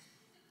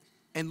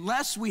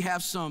 Unless we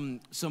have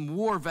some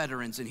war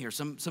veterans in here,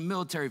 some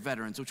military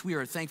veterans, which we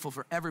are thankful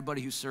for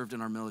everybody who served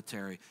in our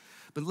military.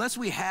 But unless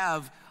we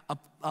have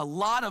a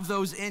lot of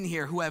those in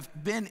here who have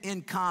been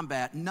in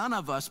combat, none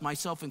of us,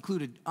 myself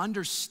included,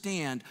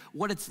 understand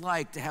what it's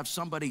like to have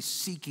somebody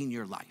seeking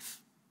your life.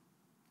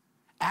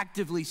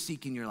 Actively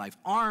seeking your life,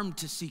 armed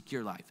to seek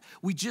your life.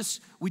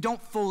 We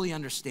don't fully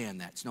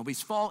understand that. It's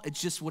nobody's fault, it's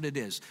just what it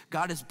is.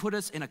 God has put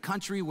us in a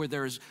country where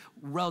there is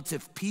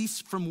relative peace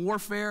from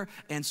warfare,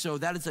 and so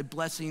that is a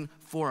blessing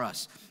for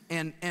us.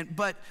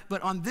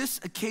 But on this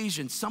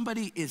occasion,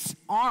 somebody is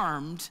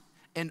armed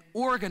and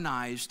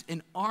organized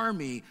an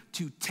army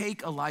to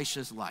take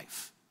Elisha's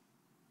life.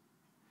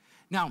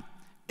 Now,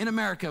 in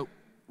America,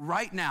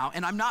 right now,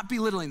 and I'm not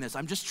belittling this,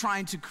 I'm just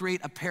trying to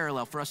create a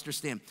parallel for us to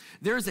understand.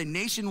 There is a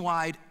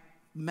nationwide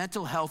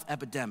mental health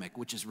epidemic,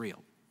 which is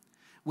real,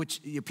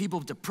 which people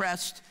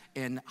depressed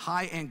and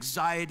high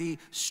anxiety,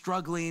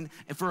 struggling,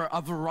 and for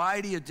a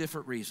variety of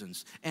different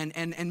reasons. And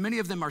many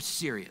of them are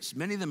serious.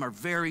 Many of them are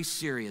very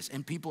serious,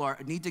 and people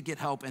need to get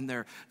help, and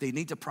they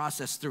need to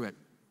process through it.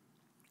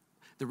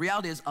 The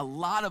reality is, a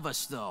lot of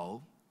us,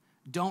 though,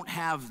 don't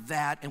have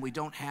that, and we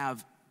don't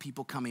have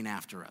people coming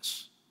after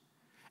us.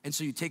 And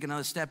so you take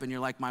another step and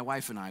you're like my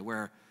wife and I,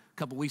 where a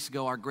couple weeks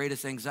ago our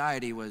greatest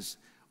anxiety was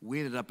we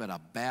ended up at a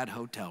bad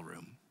hotel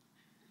room.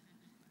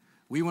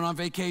 We went on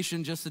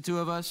vacation, just the two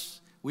of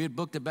us. We had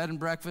booked a bed and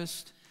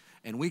breakfast,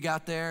 and we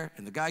got there,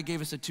 and the guy gave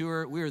us a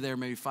tour. We were there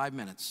maybe 5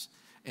 minutes.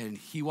 And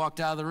he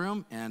walked out of the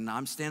room, and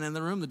I'm standing in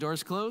the room. The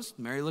door's closed.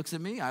 Mary looks at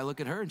me. I look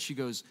at her, and she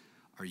goes,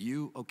 are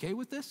you okay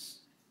with this?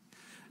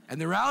 And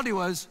the reality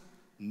was,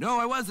 no,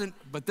 I wasn't,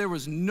 but there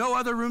was no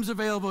other rooms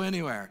available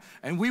anywhere.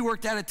 And we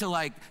worked at it till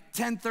like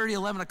 10:30,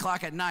 11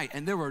 o'clock at night,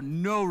 and there were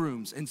no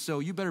rooms. And so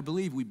you better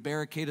believe we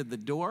barricaded the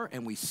door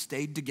and we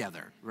stayed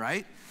together,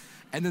 right?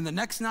 And then the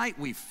next night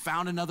we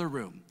found another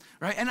room,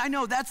 right? And I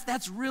know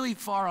that's really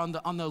far on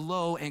the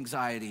low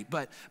anxiety,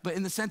 but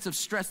in the sense of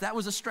stress, that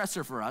was a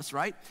stressor for us,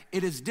 right?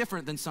 It is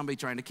different than somebody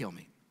trying to kill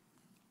me,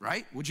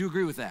 right? Would you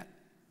agree with that?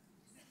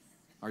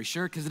 Are you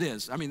sure? Because it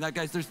is. I mean, that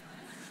guy's,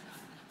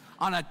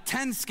 on a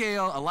 10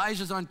 scale,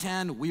 Elijah's on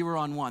 10, we were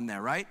on 1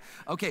 there, right?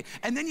 Okay,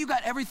 and then you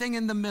got everything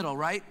in the middle,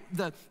 right?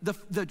 The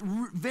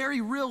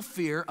very real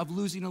fear of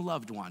losing a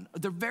loved one,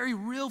 the very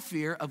real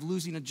fear of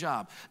losing a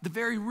job, the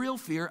very real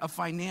fear of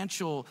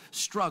financial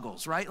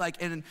struggles, right? Like,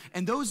 and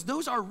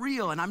those are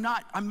real, and I'm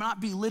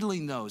not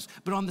belittling those.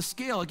 But on the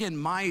scale, again,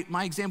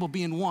 my example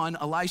being 1,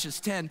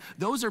 Elisha's 10,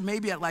 those are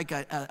maybe at like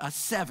a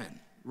 7,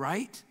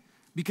 right?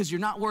 Because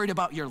you're not worried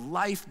about your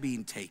life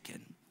being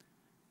taken,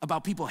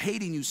 about people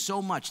hating you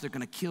so much they're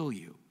gonna kill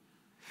you.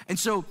 And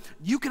so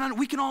we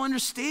can all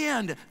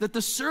understand that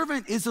the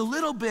servant is a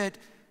little bit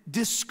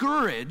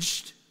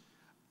discouraged,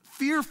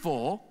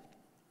 fearful,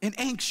 and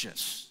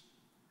anxious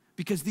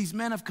because these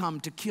men have come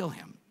to kill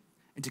him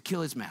and to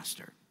kill his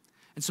master.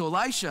 And so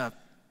Elisha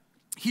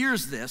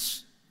hears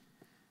this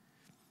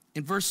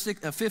in verse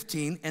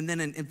 15, and then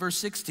in verse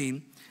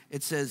 16,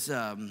 it says,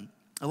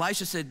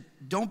 Elisha said,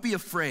 "Don't be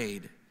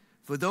afraid,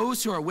 for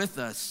those who are with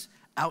us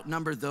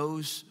outnumber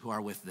those who are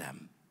with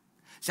them."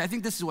 See, I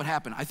think this is what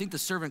happened. I think the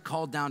servant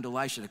called down to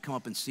Elisha to come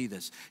up and see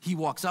this. He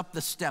walks up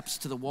the steps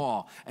to the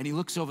wall, and he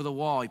looks over the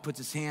wall. He puts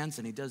his hands,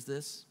 and he does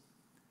this.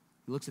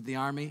 He looks at the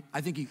army.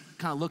 I think he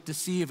kind of looked to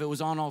see if it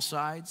was on all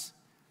sides.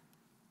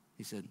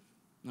 He said,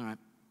 "All right."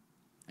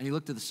 And he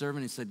looked at the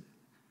servant, and he said,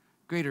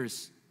 "Greater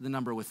is the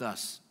number with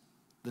us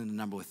than the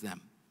number with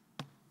them."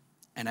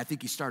 And I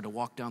think he started to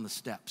walk down the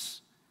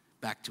steps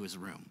back to his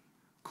room,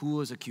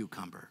 cool as a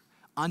cucumber,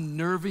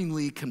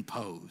 unnervingly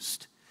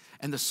composed.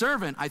 And the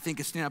servant, I think,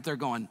 is standing up there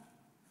going,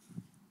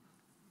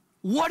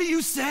 "What are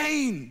you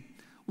saying?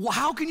 Well,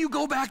 how can you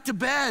go back to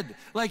bed?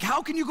 Like,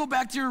 how can you go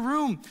back to your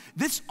room?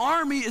 This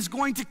army is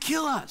going to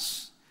kill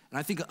us." And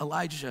I think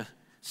Elijah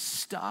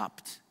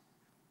stopped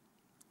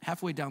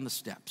halfway down the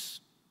steps,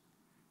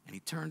 and he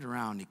turned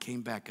around, and he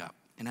came back up.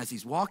 And as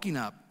he's walking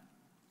up,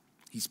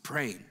 he's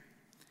praying.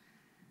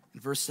 In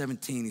verse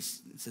 17,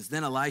 it says,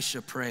 "Then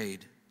Elisha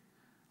prayed,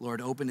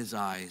 'Lord, open his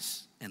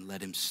eyes and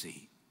let him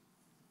see.'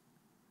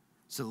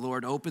 So the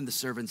Lord opened the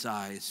servant's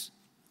eyes,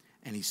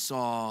 and he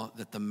saw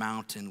that the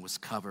mountain was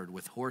covered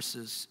with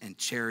horses and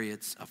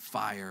chariots of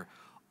fire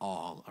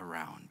all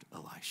around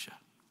Elisha."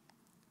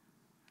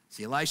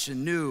 See, Elisha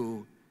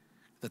knew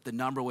that the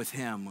number with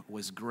him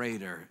was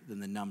greater than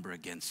the number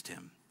against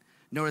him.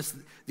 Notice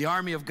the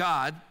army of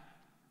God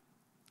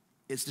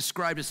is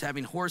described as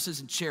having horses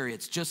and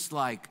chariots, just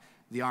like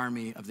the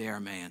army of the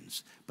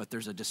Arameans. But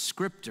there's a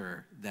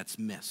descriptor that's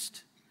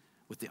missed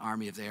with the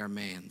army of the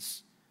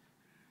Arameans.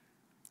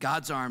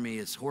 God's army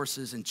is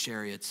horses and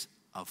chariots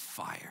of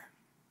fire.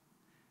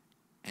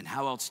 And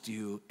how else do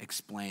you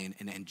explain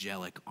an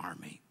angelic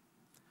army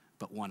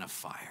but one of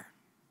fire?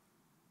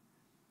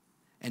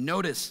 And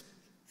notice,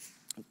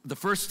 the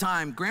first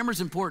time, grammar's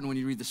important when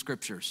you read the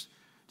scriptures.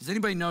 Does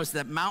anybody notice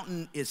that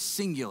mountain is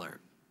singular,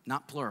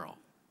 not plural?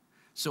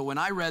 So when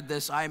I read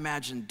this, I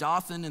imagined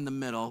Dothan in the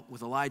middle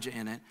with Elijah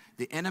in it,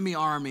 the enemy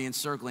army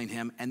encircling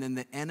him, and then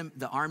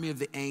the army of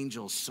the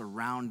angels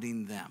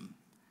surrounding them.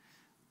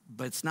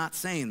 But it's not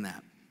saying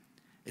that.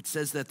 It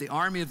says that the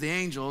army of the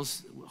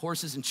angels,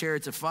 horses and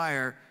chariots of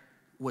fire,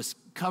 was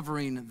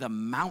covering the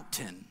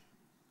mountain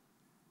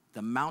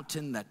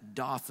that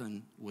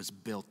Dothan was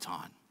built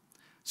on.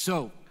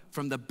 So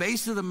from the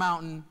base of the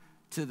mountain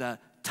to the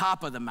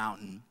top of the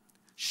mountain,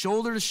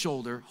 shoulder to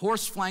shoulder,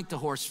 horse flank to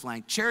horse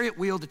flank, chariot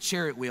wheel to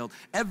chariot wheel,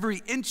 every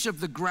inch of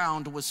the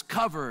ground was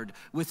covered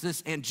with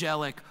this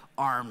angelic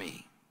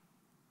army.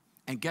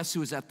 And guess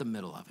who was at the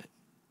middle of it?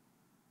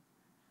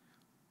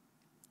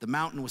 The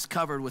mountain was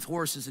covered with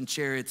horses and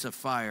chariots of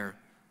fire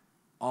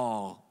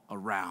all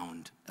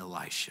around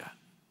Elisha.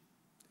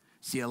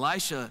 See,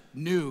 Elisha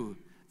knew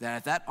that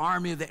if that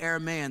army of the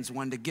Arameans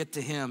wanted to get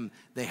to him,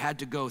 they had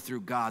to go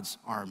through God's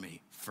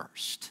army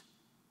first.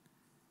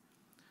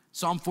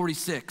 Psalm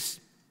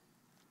 46.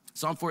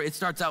 Psalm 4, it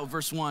starts out with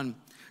verse 1.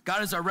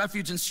 "God is our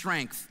refuge and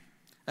strength,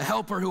 a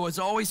helper who is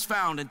always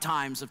found in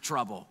times of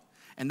trouble."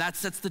 And that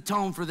sets the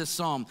tone for this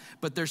psalm.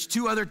 But there's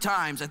 2 other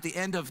times at the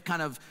end of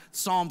kind of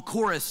psalm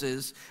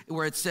choruses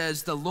where it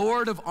says, "The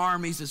Lord of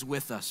armies is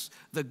with us.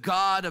 The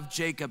God of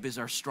Jacob is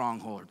our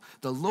stronghold."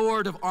 The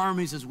Lord of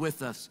armies is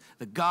with us.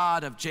 The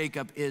God of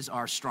Jacob is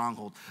our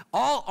stronghold.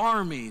 All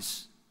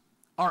armies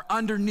are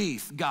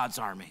underneath God's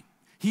army.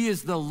 He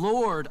is the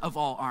Lord of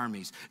all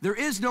armies. There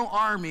is no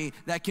army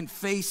that can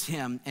face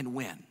him and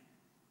win,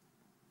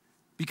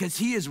 because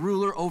he is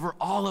ruler over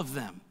all of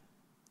them.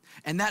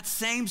 And that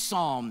same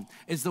psalm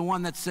is the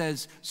one that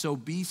says, "So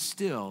be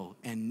still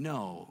and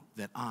know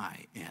that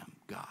I am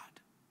God."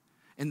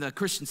 In the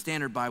Christian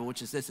Standard Bible,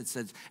 which is this, it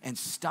says, "And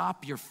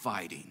stop your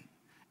fighting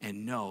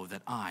and know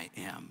that I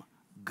am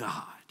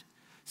God."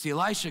 See,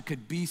 Elisha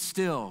could be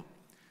still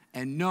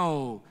and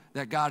know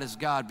that God is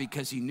God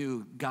because he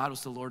knew God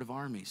was the Lord of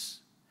armies,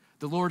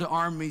 the Lord of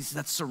armies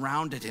that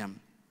surrounded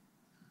him.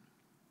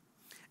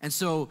 And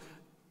so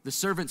the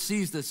servant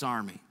sees this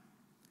army,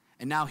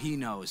 and now he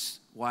knows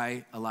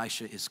why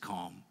Elisha is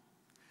calm.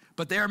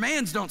 But the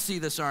Arameans don't see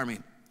this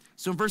army.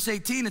 So in verse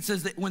 18, it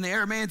says that when the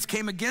Arameans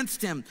came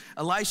against him,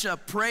 Elisha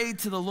prayed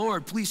to the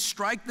Lord, please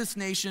strike this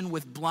nation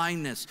with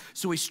blindness.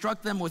 So he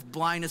struck them with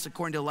blindness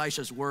according to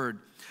Elisha's word.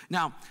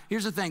 Now,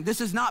 here's the thing. This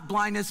is not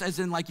blindness as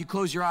in like you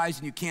close your eyes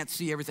and you can't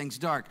see, everything's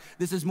dark.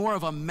 This is more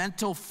of a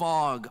mental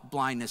fog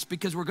blindness,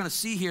 because we're going to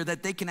see here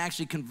that they can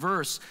actually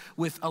converse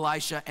with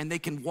Elisha and they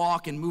can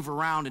walk and move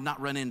around and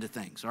not run into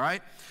things, all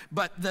right?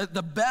 But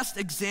the best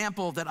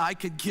example that I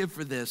could give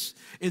for this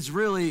is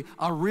really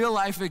a real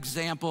life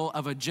example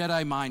of a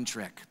Jedi mind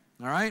trick,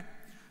 all right?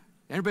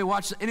 Anybody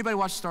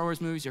watch Star Wars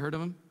movies? You heard of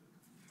them?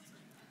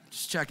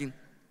 Just checking.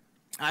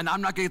 And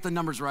I'm not gonna get the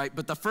numbers right,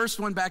 but the first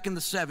one back in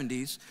the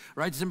 70s,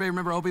 right? Does anybody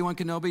remember Obi-Wan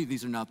Kenobi?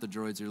 These are not the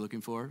droids you're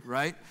looking for,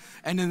 right?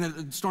 And then the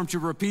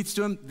stormtrooper repeats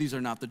to him, these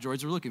are not the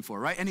droids we're looking for,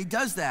 right? And he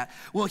does that.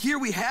 Well, here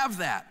we have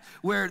that,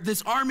 where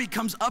this army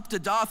comes up to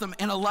Dothan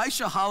and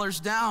Elisha hollers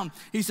down.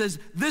 He says,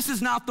 this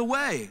is not the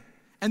way,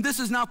 and this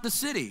is not the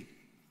city.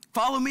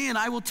 Follow me and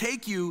I will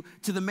take you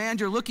to the man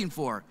you're looking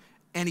for.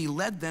 And he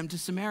led them to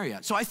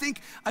Samaria. So I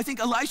think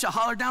Elisha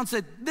hollered down and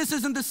said, this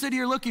isn't the city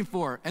you're looking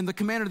for. And the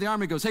commander of the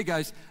army goes, hey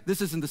guys, this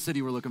isn't the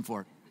city we're looking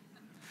for.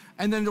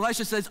 And then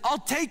Elisha says, I'll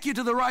take you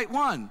to the right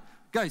one.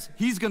 Guys,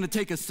 he's gonna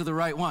take us to the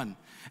right one.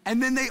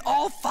 And then they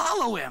all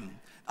follow him.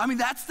 I mean,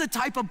 that's the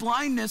type of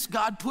blindness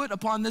God put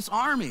upon this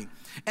army.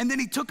 And then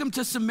he took them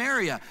to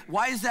Samaria.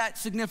 Why is that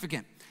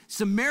significant?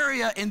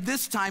 Samaria in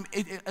this time,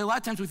 a lot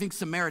of times we think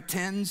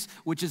Samaritans,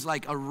 which is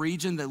like a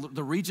region,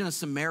 the region of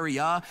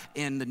Samaria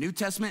in the New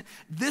Testament.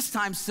 This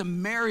time,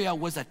 Samaria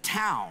was a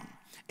town,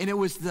 and it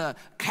was the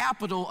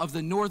capital of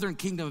the northern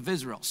kingdom of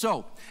Israel.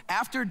 So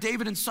after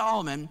David and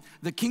Solomon,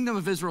 the kingdom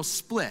of Israel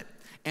split.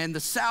 And the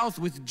south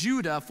with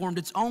Judah formed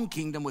its own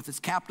kingdom with its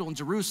capital in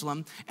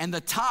Jerusalem. And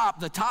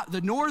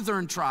the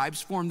northern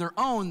tribes formed their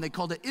own, they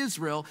called it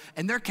Israel,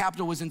 and their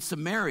capital was in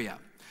Samaria.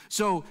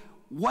 So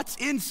what's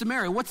in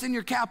Samaria? What's in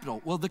your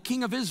capital? Well, the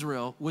king of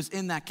Israel was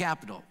in that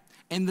capital.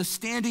 And the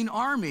standing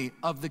army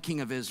of the king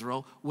of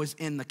Israel was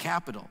in the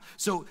capital.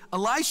 So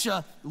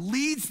Elisha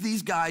leads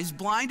these guys,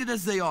 blinded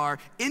as they are,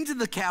 into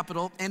the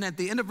capital. And at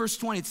the end of verse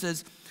 20, it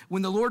says,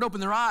 when the Lord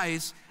opened their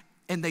eyes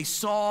and they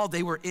saw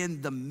they were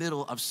in the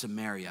middle of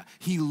Samaria.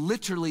 He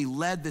literally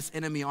led this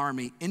enemy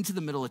army into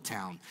the middle of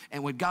town.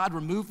 And when God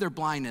removed their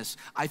blindness,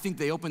 I think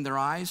they opened their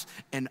eyes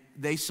and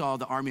they saw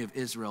the army of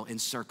Israel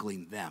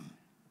encircling them.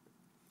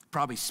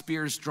 Probably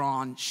spears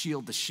drawn,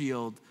 shield to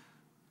shield,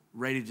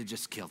 ready to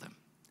just kill them.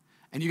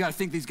 And you got to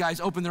think these guys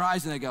open their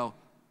eyes and they go,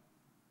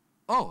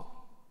 oh,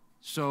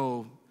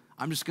 so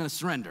I'm just going to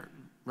surrender,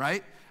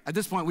 right? At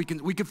this point, we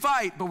can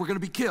fight, but we're going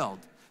to be killed.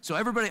 So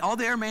everybody, all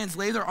the Arameans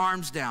lay their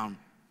arms down.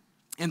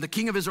 And the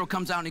king of Israel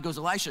comes out and he goes,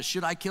 Elisha,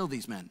 should I kill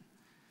these men?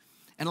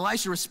 And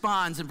Elisha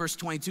responds in verse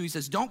 22. He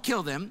says, don't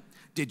kill them.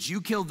 Did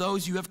you kill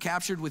those you have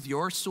captured with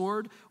your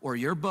sword or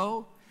your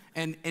bow?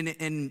 And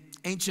in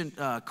ancient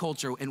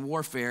culture and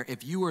warfare,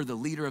 if you were the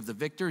leader of the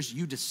victors,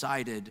 you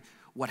decided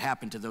what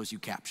happened to those you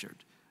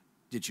captured.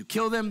 Did you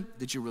kill them?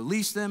 Did you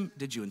release them?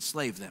 Did you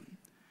enslave them?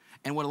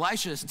 And what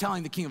Elisha is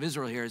telling the king of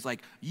Israel here is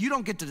like, you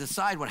don't get to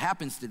decide what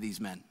happens to these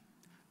men.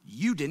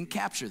 You didn't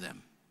capture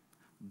them.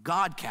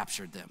 God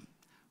captured them.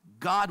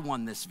 God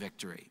won this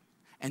victory.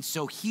 And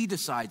so he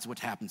decides what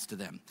happens to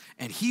them.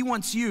 And he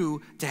wants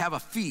you to have a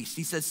feast.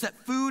 He says, set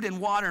food and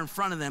water in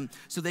front of them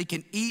so they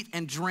can eat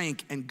and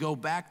drink and go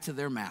back to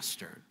their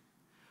master.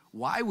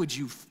 Why would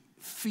you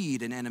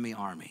feed an enemy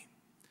army?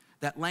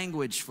 That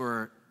language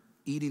for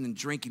eating and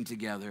drinking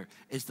together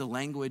is the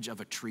language of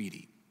a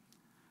treaty.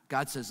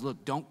 God says,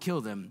 look, don't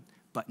kill them,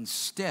 but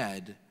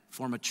instead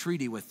form a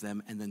treaty with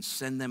them and then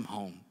send them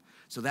home.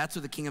 So that's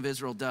what the king of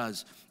Israel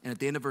does. And at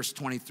the end of verse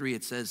 23,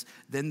 it says,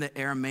 then the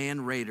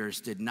Aramean raiders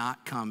did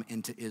not come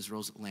into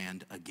Israel's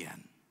land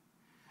again.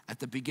 At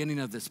the beginning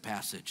of this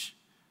passage,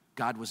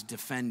 God was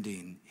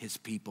defending his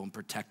people and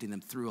protecting them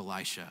through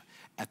Elisha.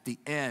 At the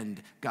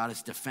end, God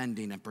is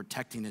defending and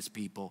protecting his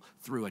people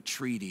through a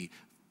treaty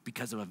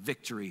because of a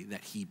victory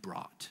that he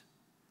brought.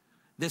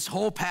 This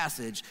whole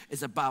passage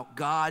is about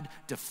God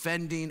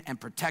defending and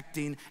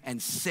protecting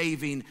and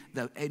saving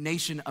the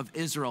nation of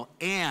Israel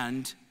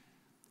and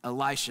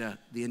Elisha,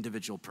 the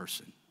individual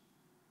person.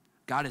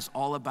 God is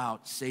all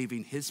about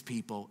saving his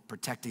people,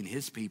 protecting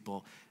his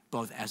people,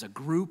 both as a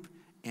group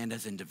and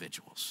as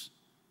individuals.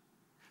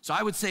 So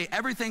I would say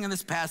everything in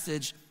this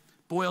passage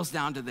boils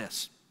down to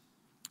this.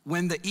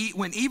 When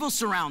evil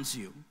surrounds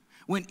you,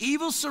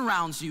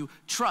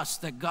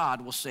 trust that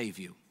God will save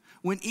you.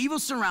 When evil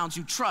surrounds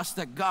you, trust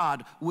that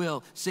God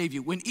will save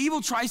you. When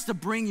evil tries to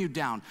bring you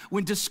down,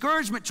 when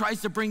discouragement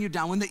tries to bring you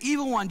down, when the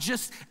evil one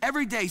just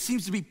every day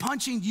seems to be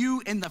punching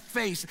you in the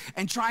face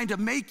and trying to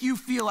make you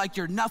feel like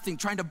you're nothing,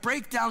 trying to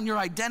break down your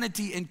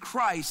identity in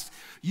Christ,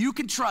 you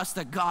can trust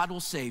that God will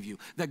save you,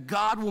 that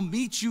God will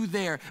meet you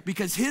there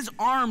because his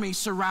army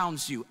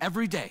surrounds you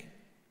every day.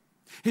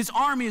 His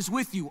army is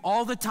with you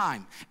all the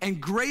time, and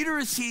greater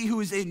is he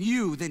who is in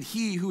you than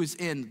he who is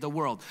in the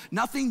world.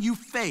 Nothing you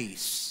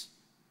face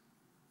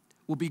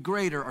will be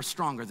greater or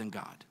stronger than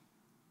God.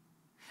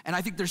 And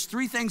I think there's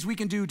three things we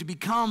can do to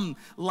become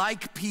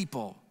like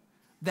people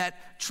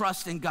that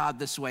trust in God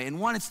this way. And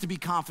one, it's to be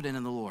confident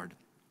in the Lord.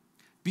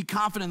 Be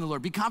confident in the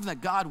Lord. Be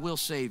confident that God will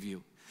save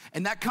you.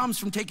 And that comes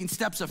from taking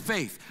steps of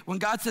faith. When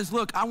God says,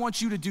 look, I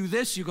want you to do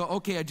this, you go,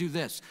 okay, I do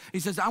this. He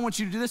says, I want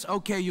you to do this,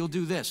 okay, you'll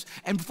do this.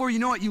 And before you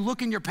know it, you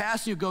look in your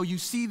past and you go, you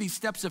see these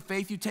steps of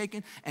faith you've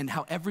taken and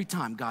how every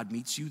time God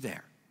meets you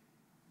there.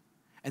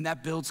 And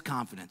that builds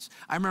confidence.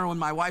 I remember when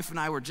my wife and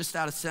I were just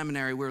out of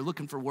seminary, we were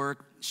looking for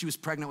work. She was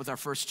pregnant with our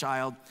first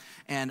child,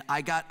 and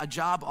I got a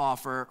job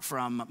offer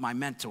from my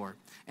mentor.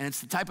 And it's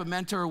the type of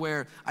mentor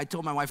where I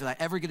told my wife, if I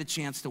ever get a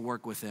chance to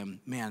work with him,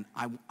 man,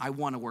 I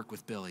want to work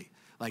with Billy.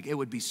 Like, it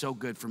would be so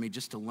good for me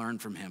just to learn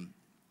from him.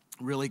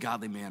 Really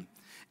godly man.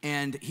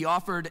 And he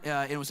offered,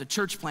 it was a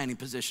church planting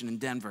position in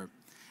Denver.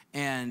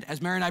 And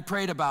as Mary and I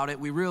prayed about it,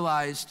 we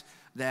realized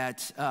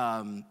that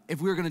if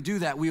we were going to do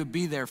that, we would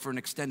be there for an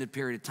extended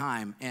period of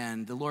time.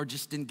 And the Lord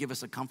just didn't give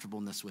us a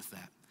comfortableness with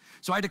that.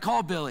 So I had to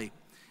call Billy,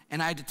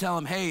 and I had to tell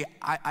him, hey,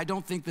 I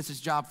don't think this is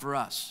a job for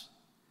us.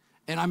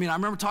 And I mean, I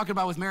remember talking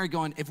about with Mary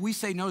going, if we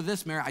say no to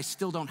this, Mary, I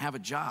still don't have a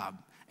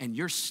job, and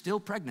you're still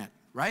pregnant.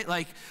 Right?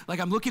 Like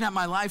I'm looking at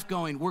my life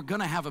going, we're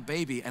gonna have a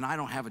baby and I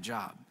don't have a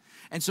job.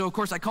 And so of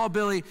course I call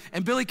Billy,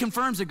 and Billy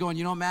confirms it going,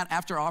 you know, Matt,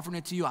 after offering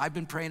it to you, I've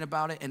been praying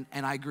about it,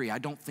 and I agree. I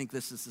don't think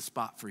this is the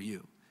spot for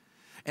you.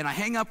 And I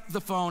hang up the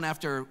phone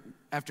after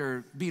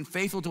being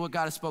faithful to what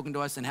God has spoken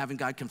to us and having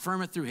God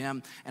confirm it through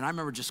him. And I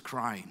remember just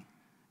crying,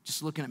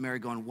 just looking at Mary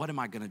going, what am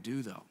I gonna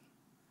do though?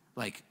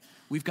 Like,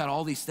 we've got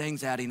all these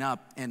things adding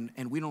up, and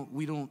we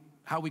don't,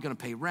 how are we gonna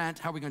pay rent?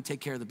 How are we gonna take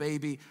care of the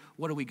baby?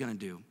 What are we gonna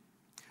do?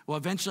 Well,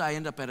 eventually I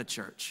end up at a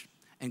church,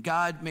 and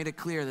God made it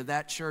clear that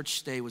that church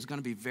stay was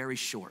gonna be very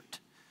short.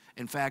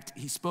 In fact,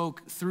 he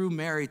spoke through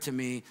Mary to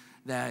me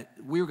that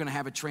we were gonna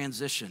have a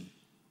transition.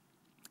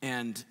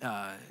 And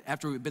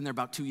after we'd been there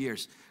about 2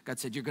 years, God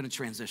said, you're gonna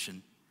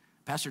transition.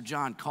 Pastor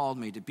John called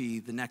me to be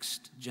the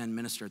next gen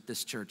minister at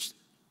this church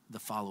the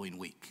following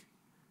week.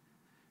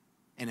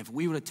 And if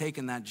we would have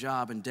taken that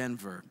job in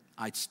Denver,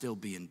 I'd still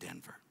be in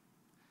Denver.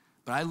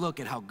 But I look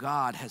at how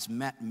God has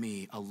met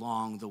me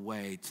along the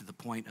way to the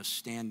point of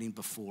standing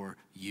before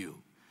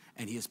you.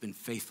 And he has been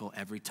faithful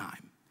every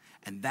time.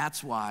 And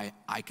that's why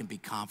I can be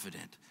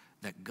confident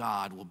that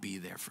God will be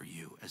there for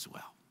you as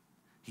well.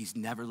 He's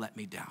never let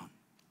me down.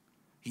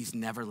 He's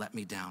never let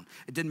me down.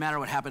 It didn't matter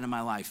what happened in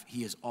my life.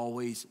 He has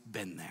always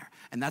been there.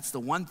 And that's the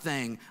one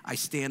thing I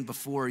stand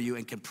before you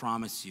and can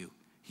promise you.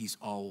 He's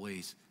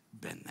always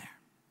been there.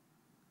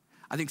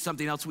 I think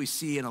something else we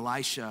see in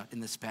Elisha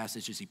in this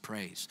passage is he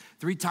prays.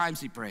 3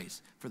 times he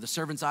prays for the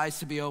servant's eyes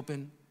to be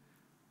open,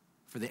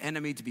 for the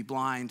enemy to be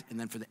blind, and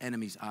then for the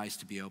enemy's eyes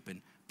to be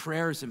open.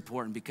 Prayer is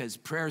important because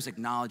prayer is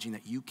acknowledging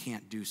that you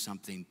can't do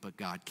something, but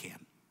God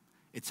can.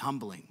 It's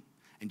humbling.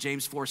 And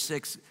James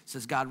 4:6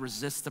 says, God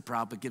resists the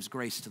proud, but gives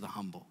grace to the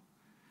humble.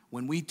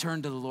 When we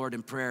turn to the Lord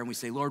in prayer and we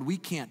say, Lord, we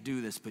can't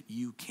do this, but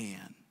you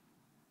can.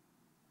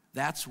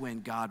 That's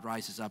when God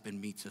rises up and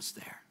meets us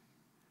there.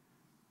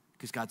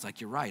 Because God's like,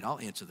 you're right, I'll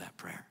answer that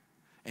prayer.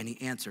 And he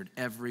answered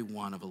every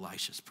one of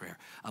Elisha's prayer.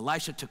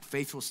 Elisha took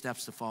faithful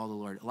steps to follow the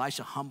Lord.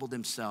 Elisha humbled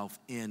himself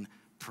in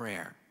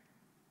prayer.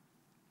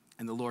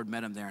 And the Lord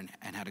met him there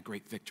and had a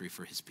great victory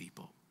for his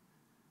people.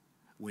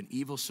 When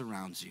evil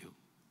surrounds you,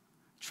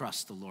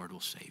 trust the Lord will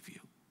save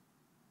you.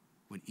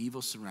 When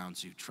evil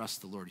surrounds you,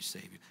 trust the Lord will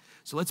save you.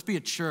 So let's be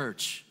a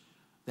church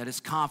that is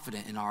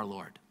confident in our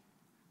Lord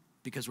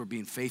because we're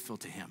being faithful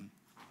to him.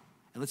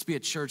 And let's be a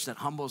church that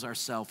humbles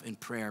ourselves in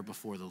prayer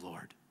before the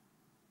Lord.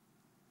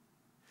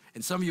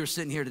 And some of you are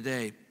sitting here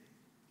today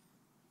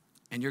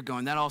and you're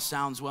going, that all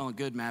sounds well and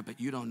good, Matt, but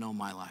you don't know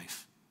my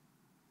life.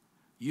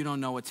 You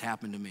don't know what's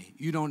happened to me.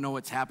 You don't know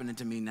what's happening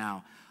to me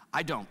now.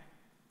 I don't.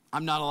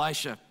 I'm not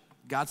Elisha.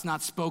 God's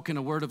not spoken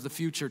a word of the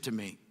future to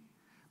me.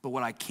 But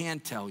what I can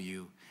tell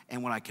you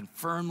and what I can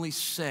firmly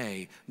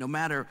say, no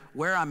matter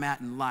where I'm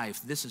at in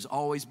life, this has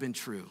always been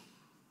true.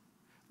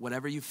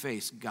 Whatever you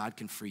face, God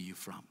can free you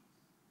from.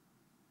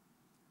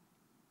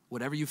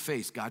 Whatever you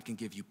face, God can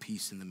give you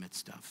peace in the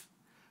midst of.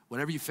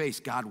 Whatever you face,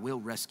 God will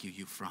rescue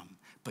you from.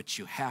 But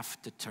you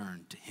have to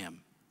turn to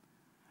him.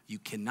 You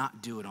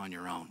cannot do it on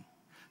your own.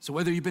 So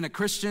whether you've been a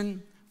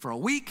Christian for a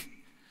week,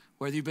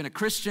 whether you've been a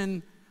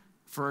Christian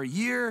for a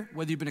year,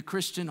 whether you've been a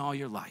Christian all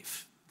your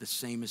life, the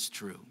same is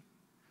true.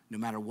 No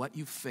matter what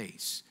you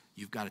face,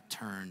 you've got to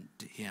turn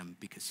to him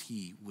because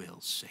he will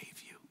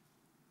save you.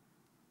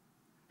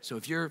 So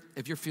if you're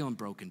feeling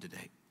broken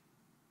today,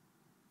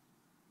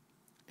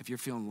 if you're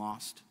feeling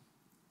lost,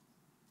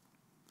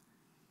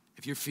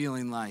 if you're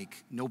feeling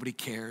like nobody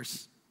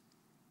cares,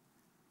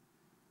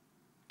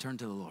 turn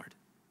to the Lord.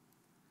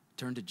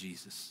 Turn to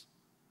Jesus.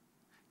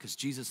 Because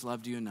Jesus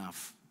loved you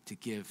enough to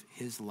give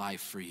his life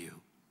for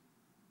you.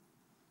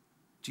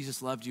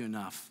 Jesus loved you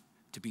enough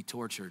to be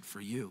tortured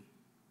for you.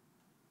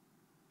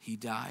 He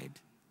died,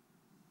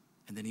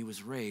 and then he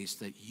was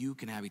raised that you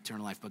can have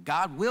eternal life. But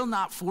God will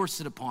not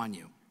force it upon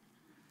you.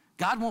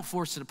 God won't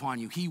force it upon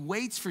you. He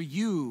waits for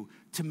you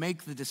to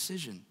make the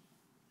decision.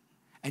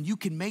 And you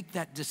can make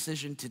that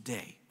decision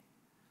today.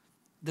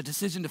 The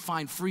decision to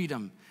find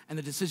freedom and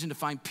the decision to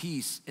find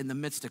peace in the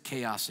midst of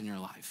chaos in your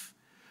life.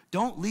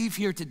 Don't leave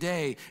here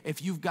today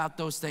if you've got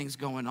those things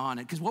going on.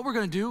 Because what we're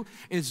going to do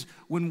is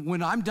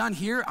when I'm done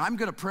here, I'm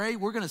going to pray,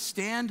 we're going to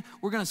stand,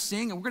 we're going to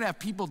sing, and we're going to have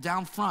people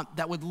down front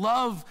that would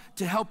love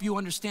to help you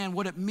understand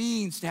what it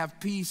means to have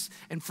peace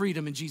and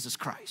freedom in Jesus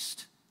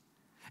Christ.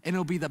 And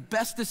it'll be the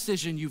best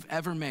decision you've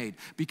ever made,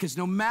 because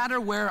no matter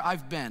where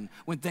I've been,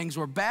 when things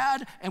were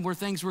bad and where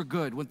things were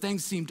good, when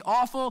things seemed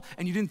awful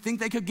and you didn't think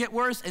they could get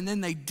worse and then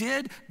they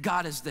did,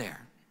 God is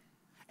there.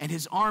 And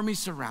his army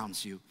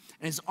surrounds you.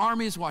 And his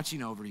army is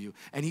watching over you,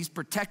 and he's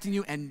protecting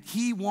you, and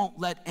he won't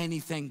let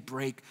anything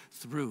break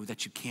through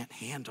that you can't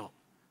handle.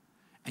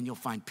 And you'll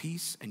find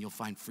peace, and you'll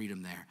find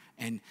freedom there.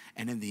 And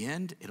in the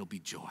end, it'll be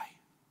joy.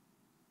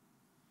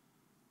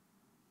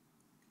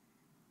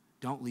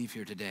 Don't leave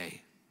here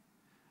today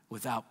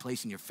without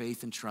placing your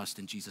faith and trust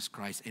in Jesus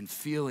Christ and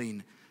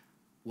feeling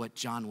what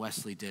John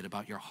Wesley did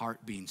about your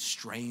heart being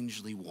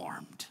strangely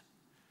warmed.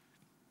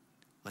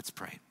 Let's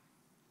pray.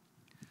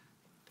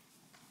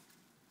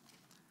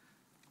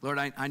 Lord,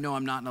 I know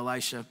I'm not an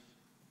Elisha,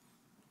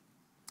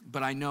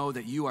 but I know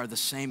that you are the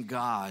same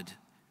God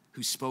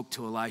who spoke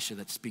to Elisha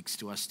that speaks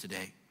to us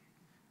today.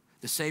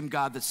 The same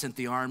God that sent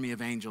the army of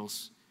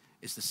angels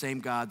is the same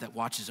God that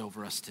watches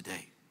over us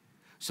today.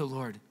 So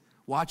Lord,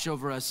 watch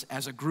over us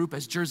as a group,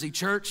 as Jersey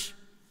Church.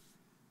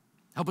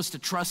 Help us to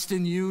trust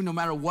in you no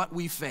matter what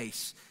we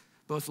face,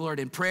 both, Lord,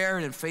 in prayer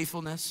and in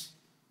faithfulness,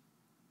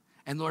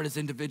 and Lord, as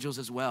individuals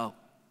as well.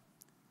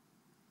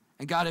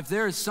 And God, if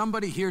there is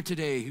somebody here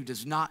today who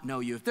does not know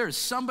you, if there is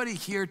somebody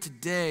here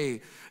today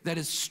that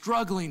is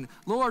struggling,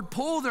 Lord,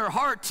 pull their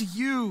heart to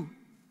you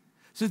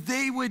so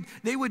they would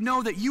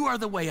know that you are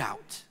the way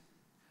out.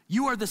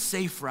 You are the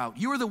safe route.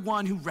 You are the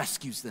one who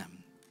rescues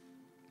them.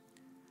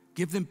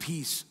 Give them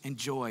peace and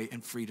joy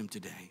and freedom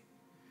today.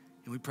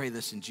 And we pray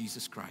this in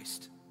Jesus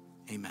Christ.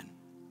 Amen.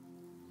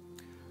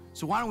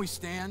 So why don't we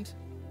stand?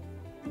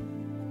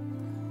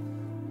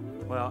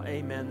 Well,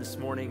 amen this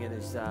morning. And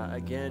as,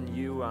 again,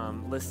 you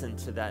listened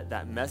to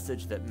that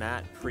message that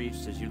Matt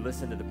preached, as you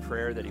listened to the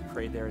prayer that he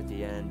prayed there at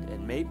the end,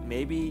 and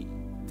maybe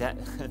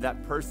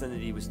that person that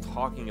he was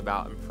talking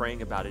about and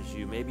praying about is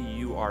you. Maybe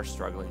you are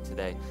struggling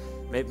today.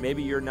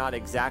 Maybe you're not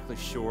exactly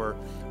sure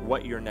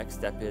what your next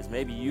step is.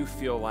 Maybe you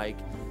feel like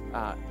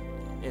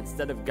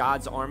instead of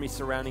God's army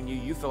surrounding you,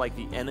 you feel like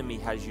the enemy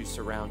has you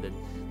surrounded.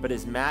 But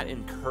as Matt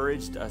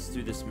encouraged us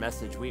through this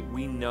message,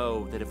 we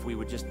know that if we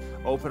would just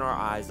open our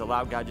eyes,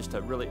 allow God just to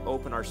really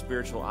open our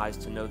spiritual eyes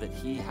to know that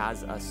he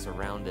has us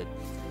surrounded.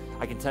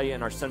 I can tell you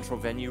in our central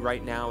venue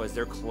right now, as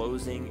they're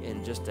closing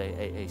in just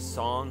a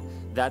song,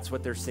 that's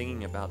what they're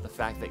singing about, the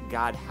fact that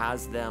God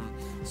has them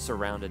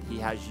surrounded. He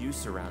has you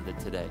surrounded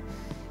today.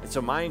 And so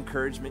my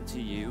encouragement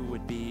to you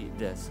would be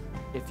this.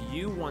 If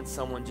you want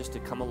someone just to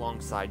come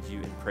alongside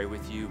you and pray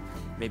with you,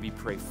 maybe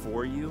pray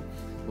for you,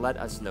 let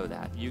us know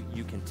that.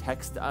 You can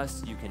text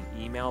us, you can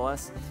email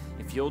us.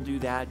 If you'll do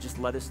that, just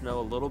let us know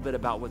a little bit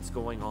about what's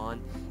going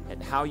on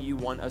and how you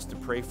want us to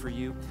pray for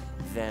you,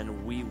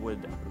 then we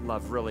would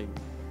love really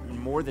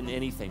more than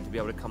anything to be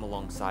able to come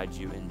alongside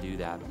you and do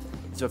that.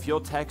 So if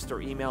you'll text or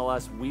email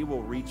us, we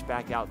will reach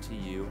back out to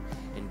you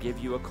and give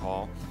you a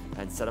call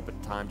and set up a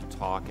time to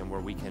talk and where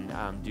we can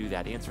do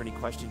that, answer any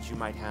questions you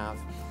might have,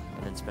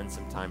 and then spend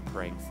some time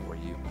praying for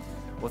you.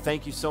 Well,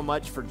 thank you so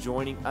much for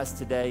joining us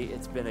today.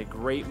 It's been a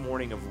great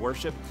morning of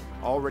worship.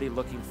 Already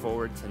looking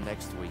forward to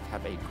next week.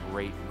 Have a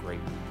great, great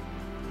week.